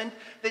Testament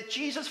that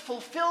Jesus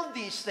fulfilled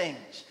these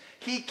things.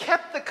 He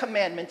kept the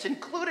commandments,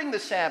 including the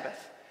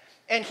Sabbath.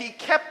 And he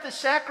kept the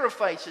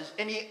sacrifices,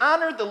 and he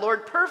honored the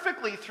Lord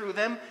perfectly through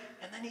them.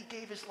 And then he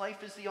gave his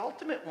life as the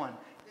ultimate one.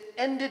 It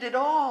ended it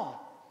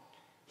all.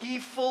 He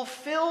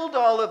fulfilled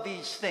all of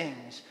these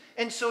things.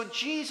 And so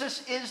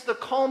Jesus is the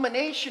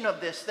culmination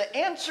of this, the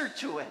answer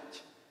to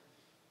it.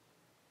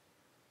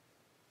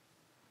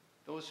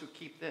 Those who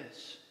keep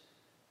this,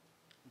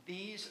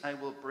 these I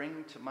will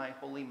bring to my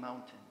holy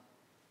mountain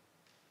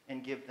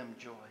and give them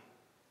joy.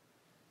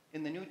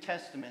 In the New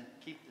Testament,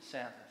 keep the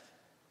Sabbath.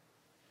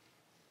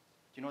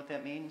 Do you know what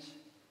that means?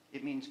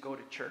 It means go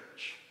to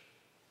church.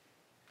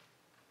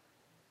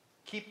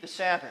 Keep the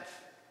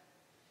Sabbath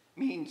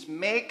means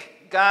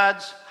make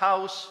God's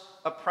house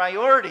a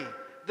priority.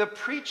 The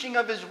preaching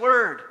of his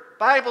word,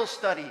 Bible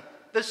study,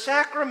 the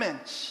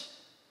sacraments.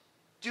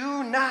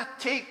 Do not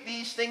take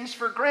these things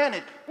for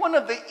granted. One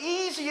of the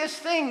easiest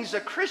things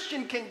a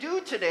Christian can do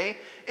today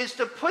is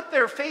to put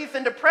their faith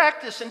into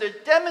practice and to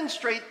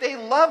demonstrate they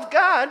love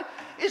God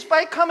is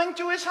by coming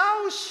to his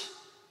house.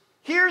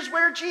 Here's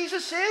where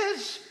Jesus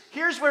is.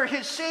 Here's where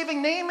his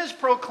saving name is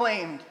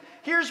proclaimed.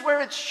 Here's where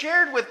it's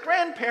shared with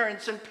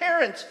grandparents and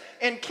parents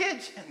and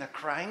kids and the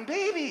crying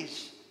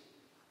babies.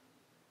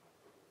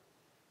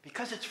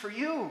 Because it's for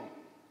you.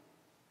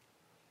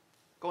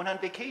 Going on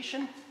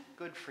vacation?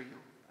 Good for you.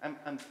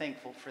 I'm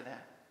thankful for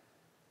that.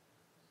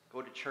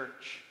 Go to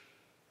church.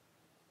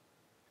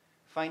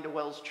 Find a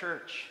Wells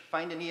church.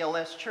 Find an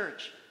ELS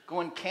church.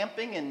 Going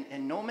camping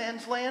in no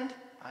man's land?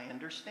 I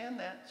understand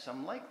that.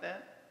 Some like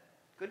that.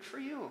 Good for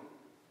you.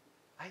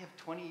 I have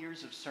 20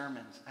 years of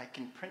sermons. I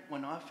can print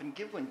one off and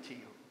give one to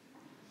you.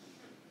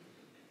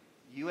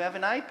 You have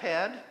an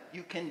iPad.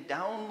 You can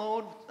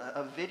download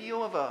a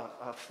video of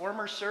a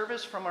former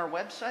service from our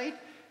website,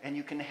 and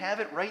you can have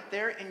it right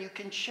there, and you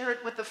can share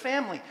it with the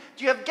family.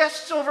 Do you have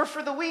guests over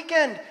for the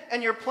weekend,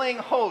 and you're playing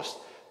host?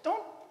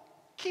 Don't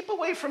keep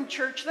away from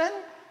church then.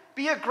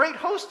 Be a great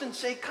host and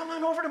say, come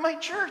on over to my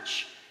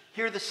church.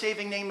 Hear the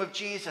saving name of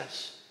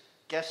Jesus.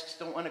 Guests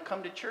don't want to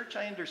come to church?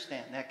 I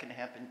understand. That can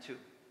happen too.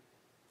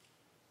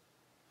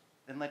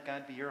 Then let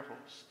God be your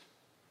host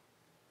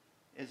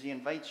as he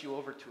invites you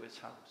over to his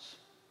house.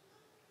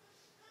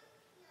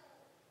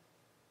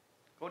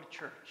 Go to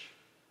church.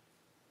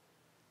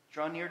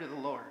 Draw near to the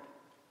Lord.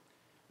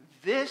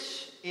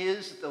 This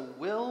is the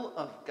will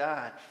of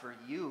God for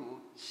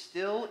you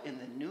still in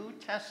the New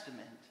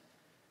Testament.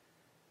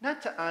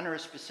 Not to honor a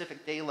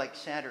specific day like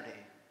Saturday,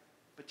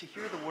 but to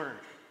hear the word,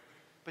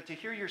 but to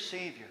hear your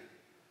Savior.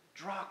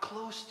 Draw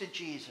close to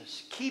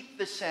Jesus. Keep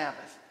the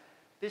Sabbath.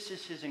 This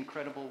is his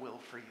incredible will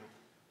for you.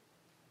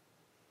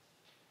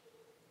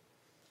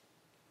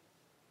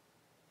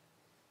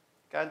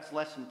 God's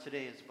lesson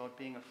today is about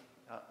being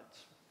a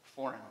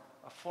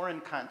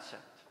foreign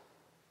concept.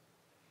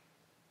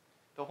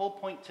 The whole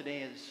point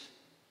today is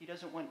he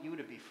doesn't want you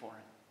to be foreign.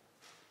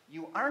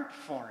 You aren't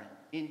foreign.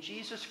 In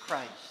Jesus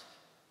Christ,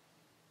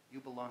 you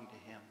belong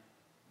to him.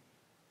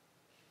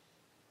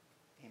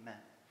 Amen.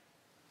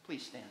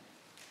 Please stand.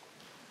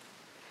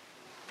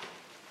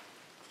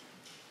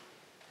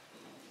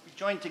 We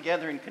join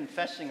together in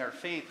confessing our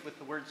faith with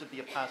the words of the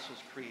Apostles'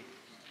 Creed.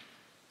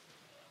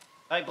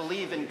 I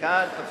believe in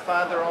God the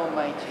Father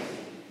Almighty,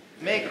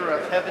 maker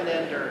of heaven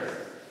and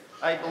earth.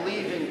 I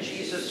believe in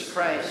Jesus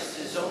Christ,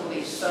 his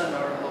only Son,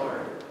 our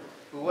Lord,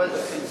 who was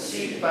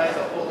conceived by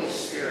the Holy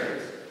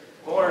Spirit,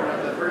 born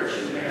of the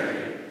Virgin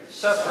Mary,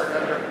 suffered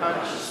under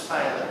Pontius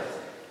Pilate,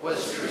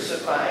 was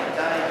crucified,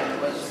 died,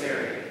 and was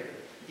buried.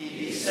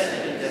 He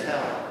descended into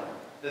hell.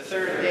 The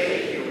third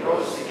day he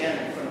rose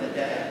again from the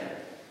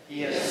dead.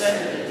 He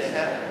ascended into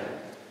heaven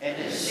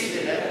and is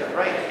seated at the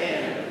right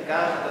hand of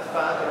God the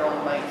Father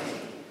Almighty.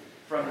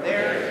 From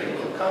there he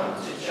will come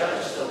to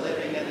judge the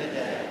living and the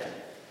dead.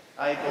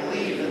 I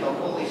believe in the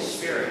Holy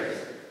Spirit,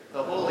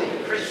 the holy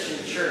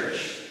Christian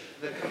church,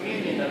 the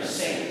communion of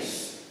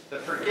saints, the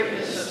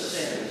forgiveness of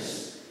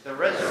sins, the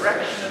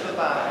resurrection of the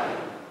body,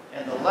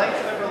 and the life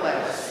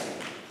everlasting.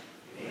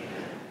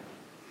 Amen.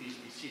 Please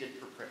be seated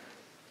for prayer.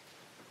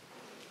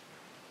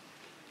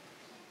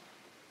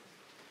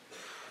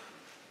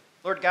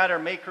 Lord God, our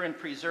maker and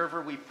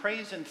preserver, we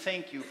praise and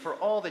thank you for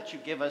all that you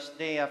give us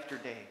day after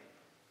day.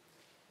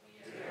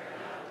 We are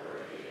not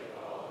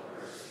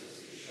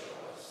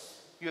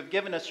You have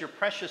given us your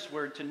precious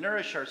word to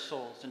nourish our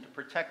souls and to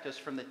protect us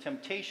from the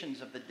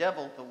temptations of the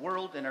devil, the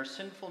world, and our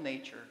sinful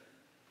nature.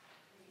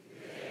 We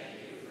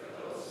thank you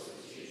for those who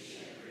teach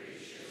and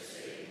preach your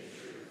saving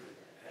truth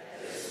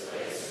at this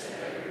place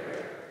and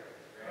everywhere.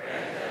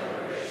 Grant them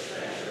a rich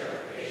measure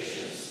of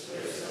patience,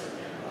 wisdom,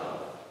 and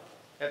love.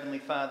 Heavenly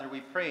Father,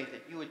 we pray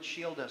that you would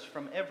shield us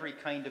from every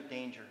kind of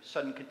danger,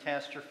 sudden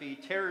catastrophe,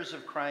 terrors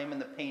of crime,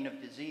 and the pain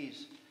of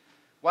disease.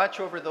 Watch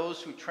over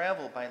those who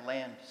travel by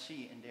land,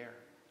 sea, and air.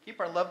 Keep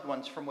our loved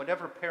ones from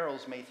whatever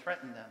perils may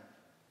threaten them.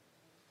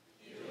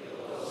 Heal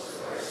those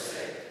who are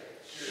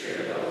sick,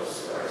 cheer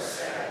those who are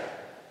sad,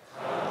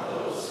 calm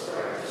those who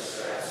are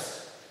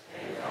distressed,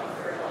 and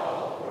comfort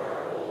all who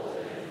are old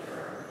and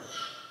infirm.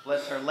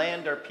 Bless our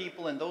land, our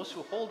people, and those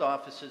who hold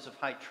offices of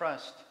high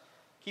trust.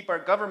 Keep our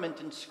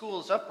government and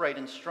schools upright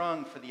and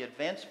strong for the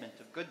advancement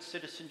of good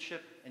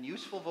citizenship and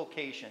useful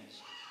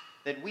vocations,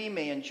 that we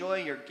may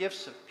enjoy your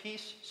gifts of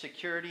peace,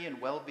 security,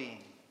 and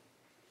well-being.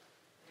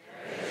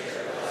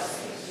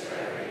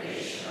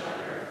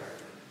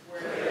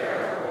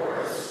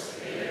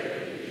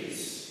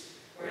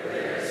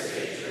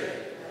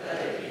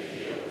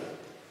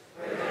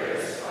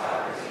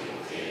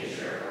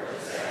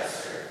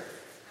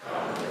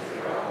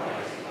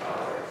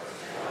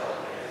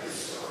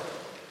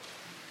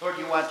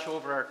 Watch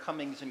over our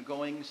comings and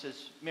goings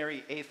as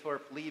Mary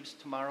Aythorpe leaves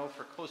tomorrow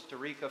for Costa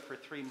Rica for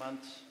 3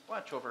 months.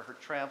 Watch over her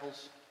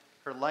travels,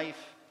 her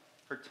life,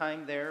 her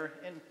time there,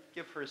 and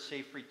give her a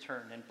safe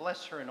return. And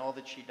bless her in all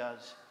that she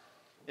does.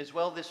 As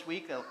well, this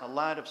week, a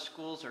lot of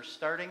schools are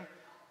starting.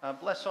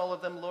 Bless all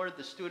of them, Lord,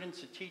 the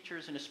students, the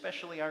teachers, and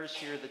especially ours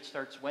here that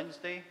starts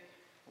Wednesday.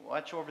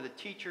 Watch over the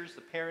teachers,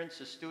 the parents,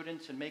 the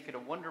students, and make it a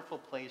wonderful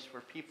place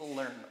where people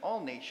learn,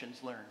 all nations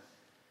learn,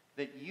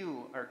 that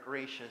you are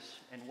gracious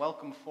and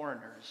welcome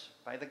foreigners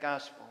by the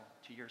gospel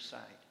to your side.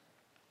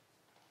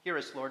 Hear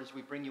us, Lord, as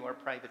we bring you our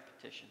private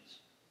petitions.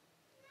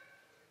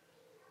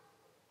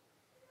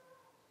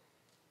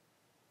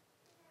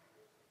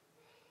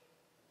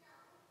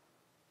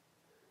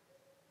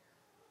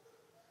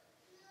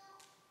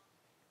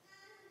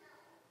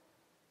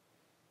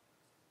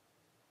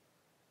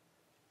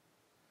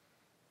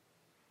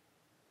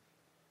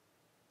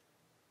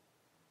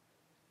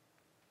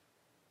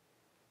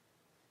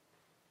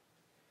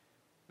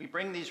 We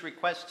bring these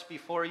requests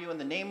before you in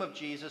the name of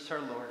Jesus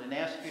our Lord and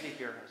ask you to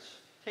hear us.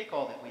 Take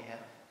all that we have,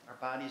 our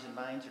bodies and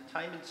minds, our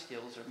time and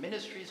skills, our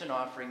ministries and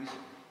offerings,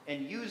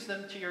 and use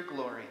them to your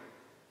glory.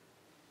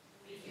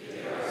 We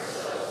give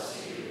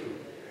ourselves to you,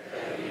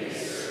 that we may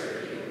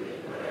serve you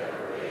in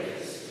whatever way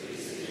is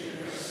pleasing in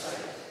your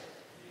sight.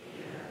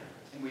 Amen.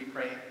 And we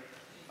pray,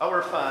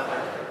 Our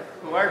Father,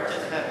 who art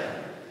in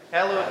heaven,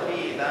 hallowed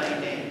be thy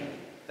name.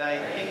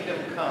 Thy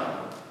kingdom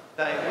come.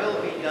 Thy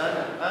will be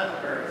done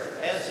on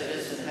earth as it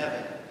is in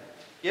heaven.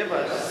 Give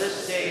us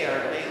this day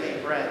our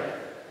daily bread,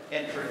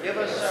 and forgive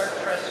us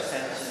our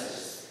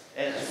trespasses,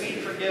 as we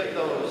forgive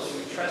those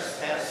who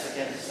trespass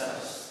against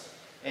us.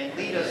 And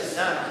lead us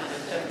not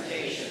into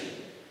temptation,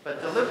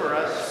 but deliver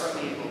us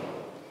from evil.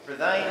 For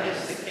thine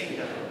is the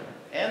kingdom,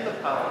 and the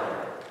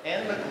power,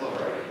 and the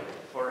glory,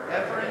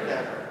 forever and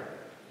ever.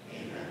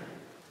 Amen.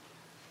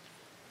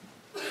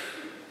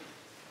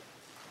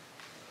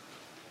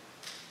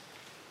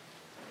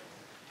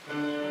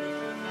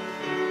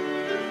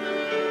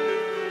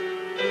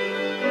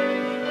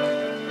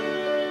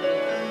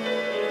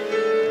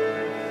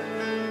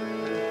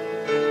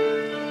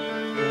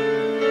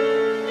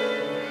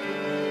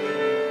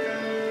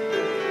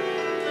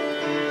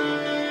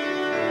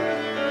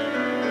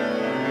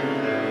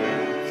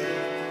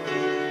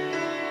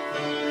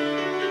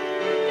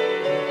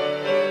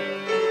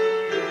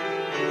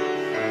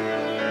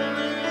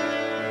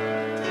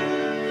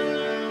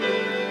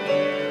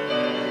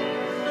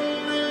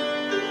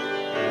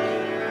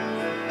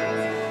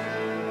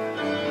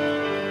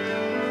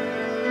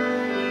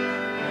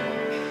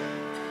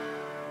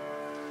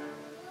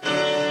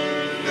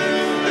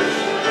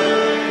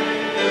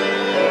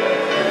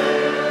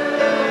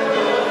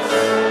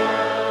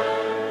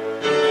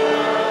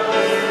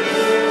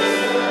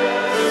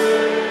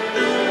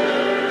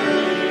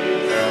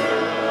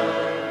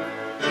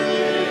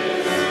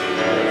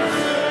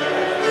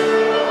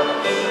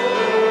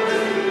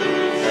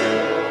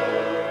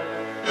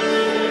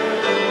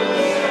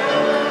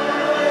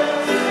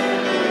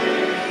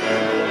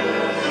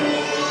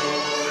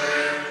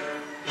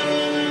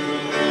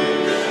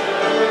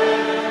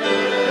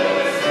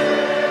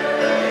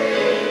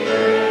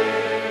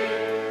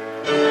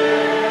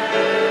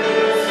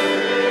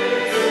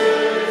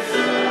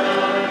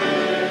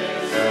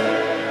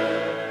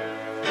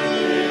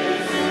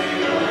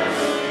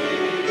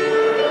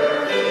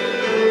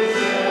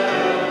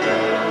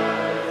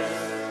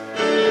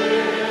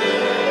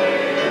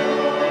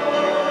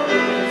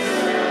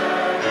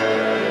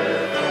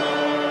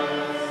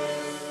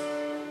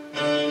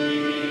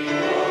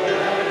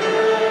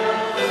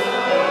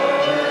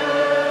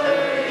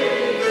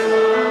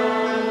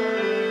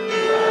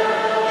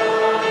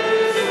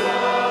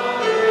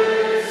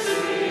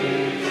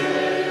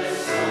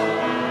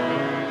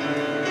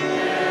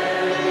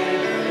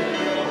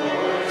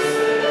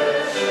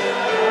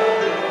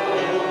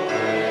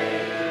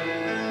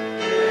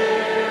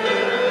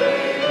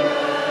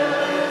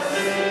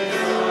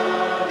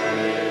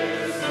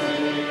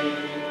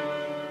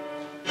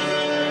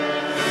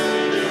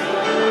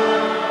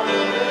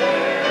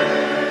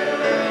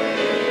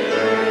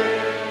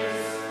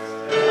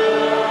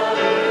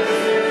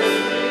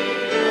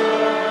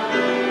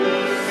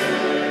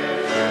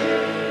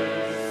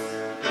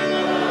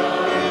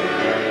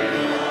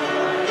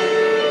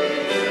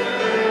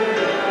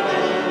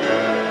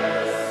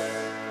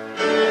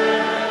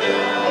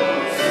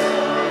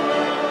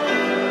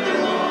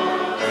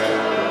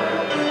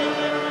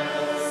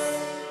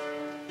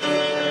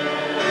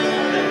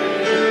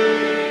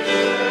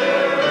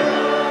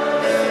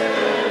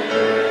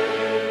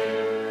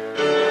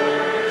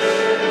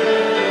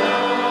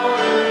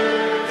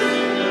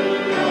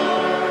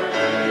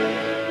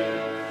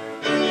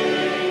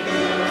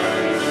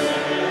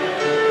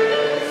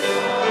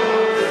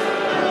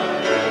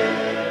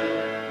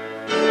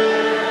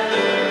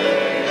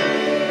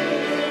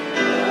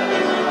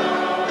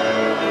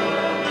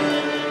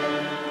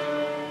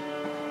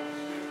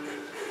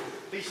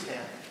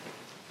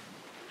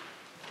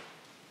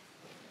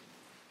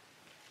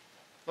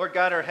 Lord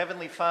God, our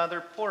Heavenly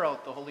Father, pour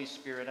out the Holy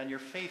Spirit on your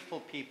faithful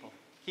people.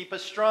 Keep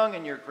us strong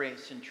in your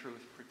grace and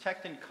truth.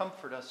 Protect and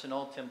comfort us in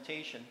all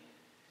temptation.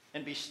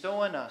 And bestow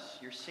on us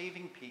your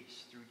saving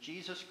peace through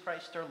Jesus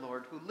Christ our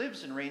Lord, who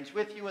lives and reigns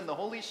with you in the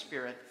Holy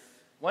Spirit,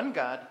 one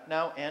God,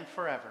 now and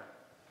forever.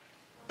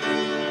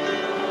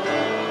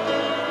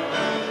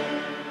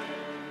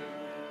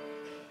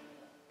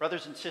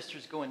 Brothers and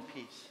sisters, go in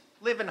peace.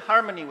 Live in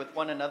harmony with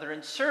one another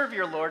and serve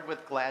your Lord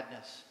with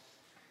gladness.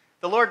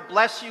 The Lord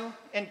bless you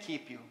and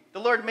keep you. The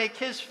Lord make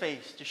his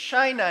face to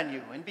shine on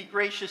you and be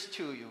gracious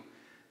to you.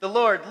 The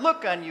Lord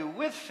look on you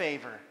with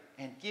favor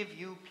and give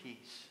you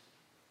peace.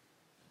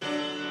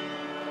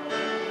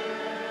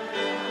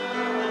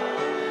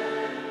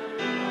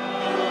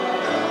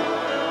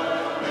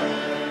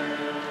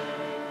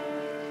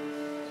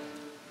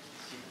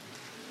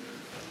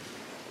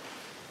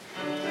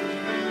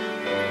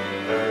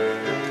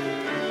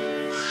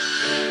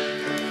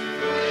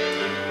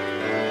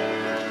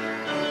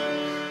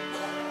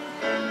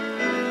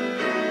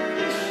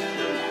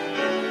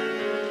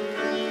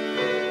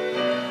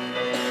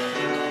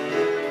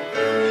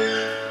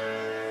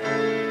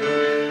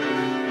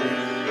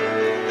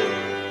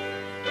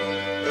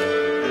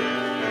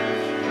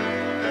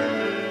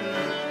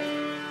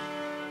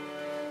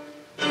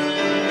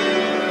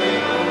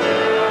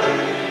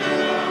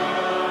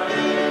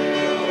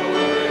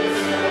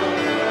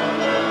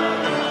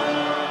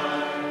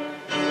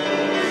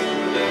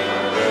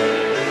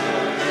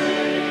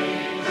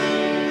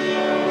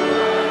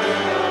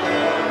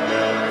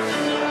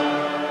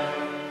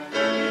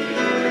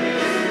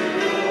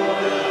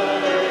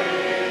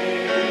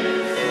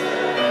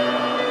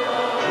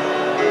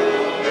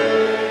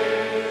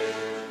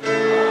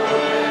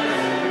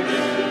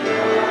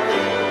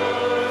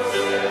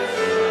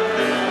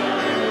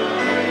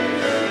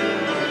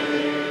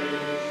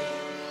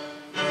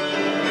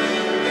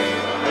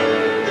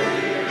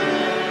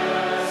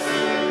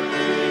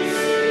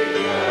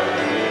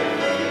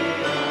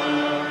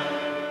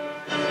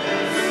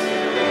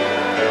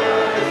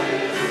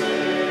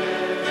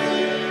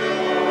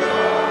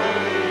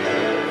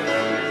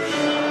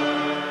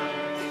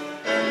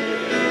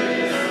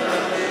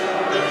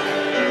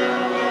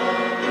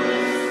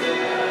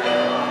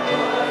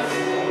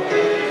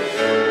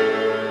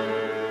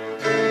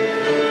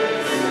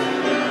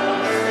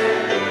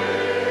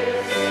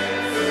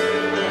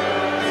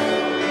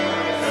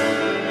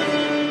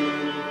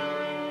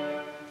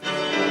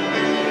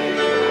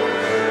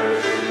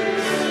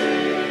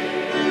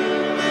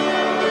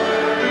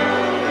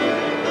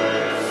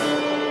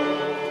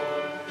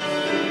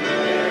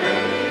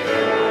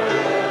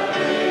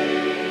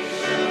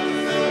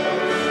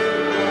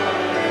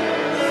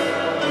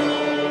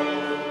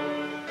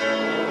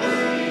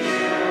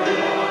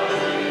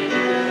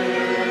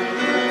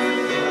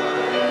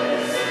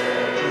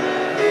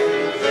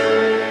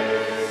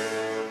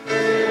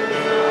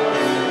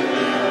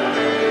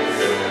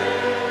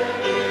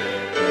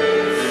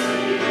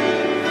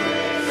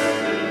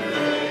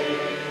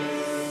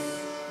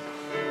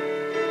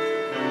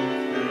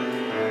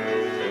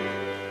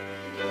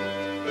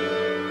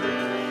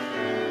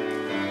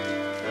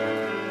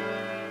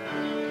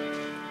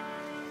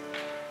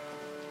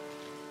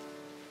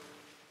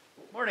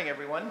 Morning,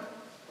 everyone.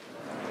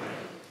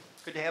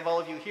 Good to have all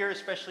of you here,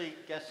 especially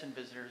guests and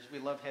visitors. We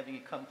love having you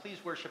come. Please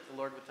worship the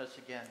Lord with us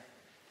again.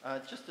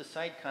 Just a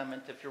side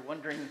comment, if you're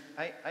wondering,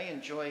 I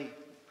enjoy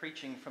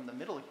preaching from the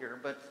middle here,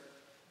 but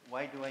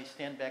why do I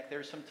stand back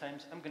there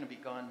sometimes? I'm going to be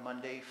gone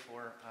Monday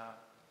for, I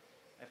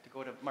have to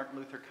go to Martin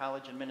Luther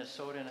College in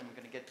Minnesota, and I'm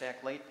going to get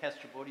back late.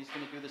 Pastor Bodie's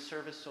going to do the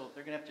service, so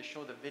they're going to have to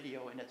show the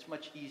video, and it's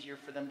much easier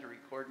for them to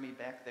record me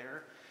back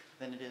there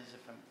than it is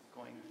if I'm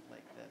going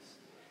like this.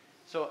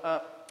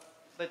 So,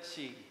 let's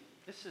see.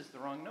 This is the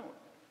wrong note.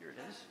 Here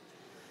it is.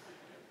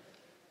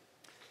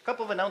 A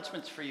couple of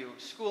announcements for you.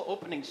 School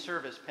opening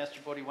service, Pastor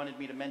Bodie wanted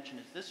me to mention,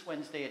 is this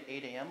Wednesday at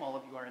 8 a.m. All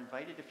of you are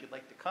invited if you'd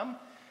like to come.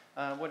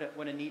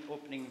 What a neat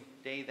opening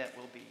day that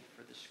will be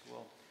for the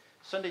school.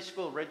 Sunday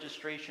school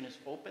registration is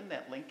open.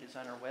 That link is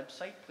on our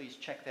website. Please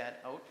check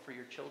that out for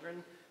your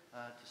children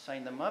to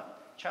sign them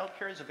up.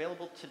 Childcare is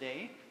available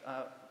today,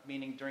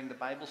 meaning during the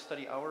Bible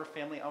study hour,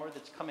 family hour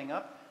that's coming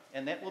up.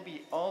 And that will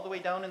be all the way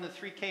down in the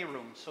 3K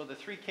room. So the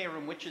 3K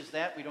room, which is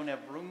that? We don't have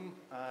room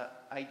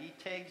ID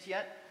tags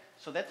yet.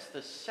 So that's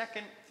the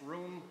second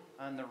room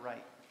on the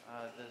right,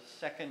 the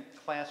second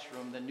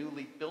classroom, the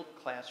newly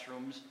built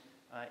classrooms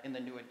in the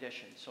new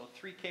addition. So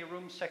 3K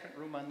room, second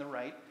room on the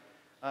right.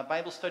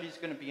 Bible study is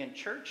going to be in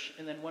church.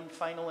 And then one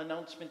final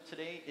announcement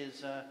today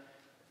is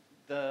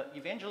the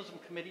Evangelism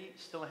Committee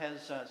still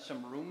has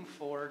some room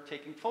for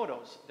taking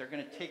photos. They're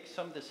going to take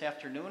some this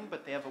afternoon,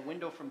 but they have a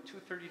window from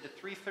 2:30 to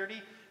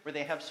 3:30 where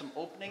they have some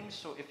openings.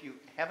 So if you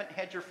haven't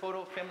had your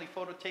family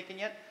photo taken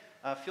yet,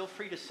 feel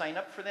free to sign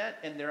up for that.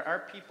 And there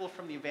are people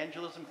from the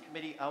Evangelism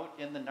Committee out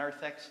in the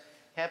narthex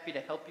happy to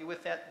help you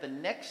with that. The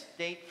next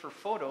date for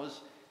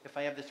photos, if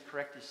I have this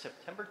correct, is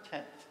September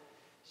 10th.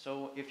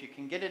 So if you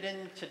can get it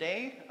in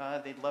today,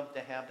 they'd love to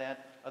have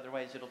that.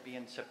 Otherwise, it'll be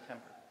in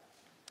September.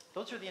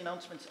 Those are the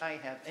announcements I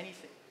have.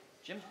 Anything?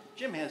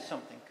 Jim has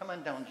something. Come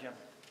on down, Jim.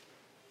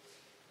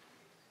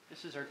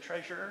 This is our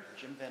treasurer,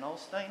 Jim Van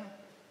Alstyne.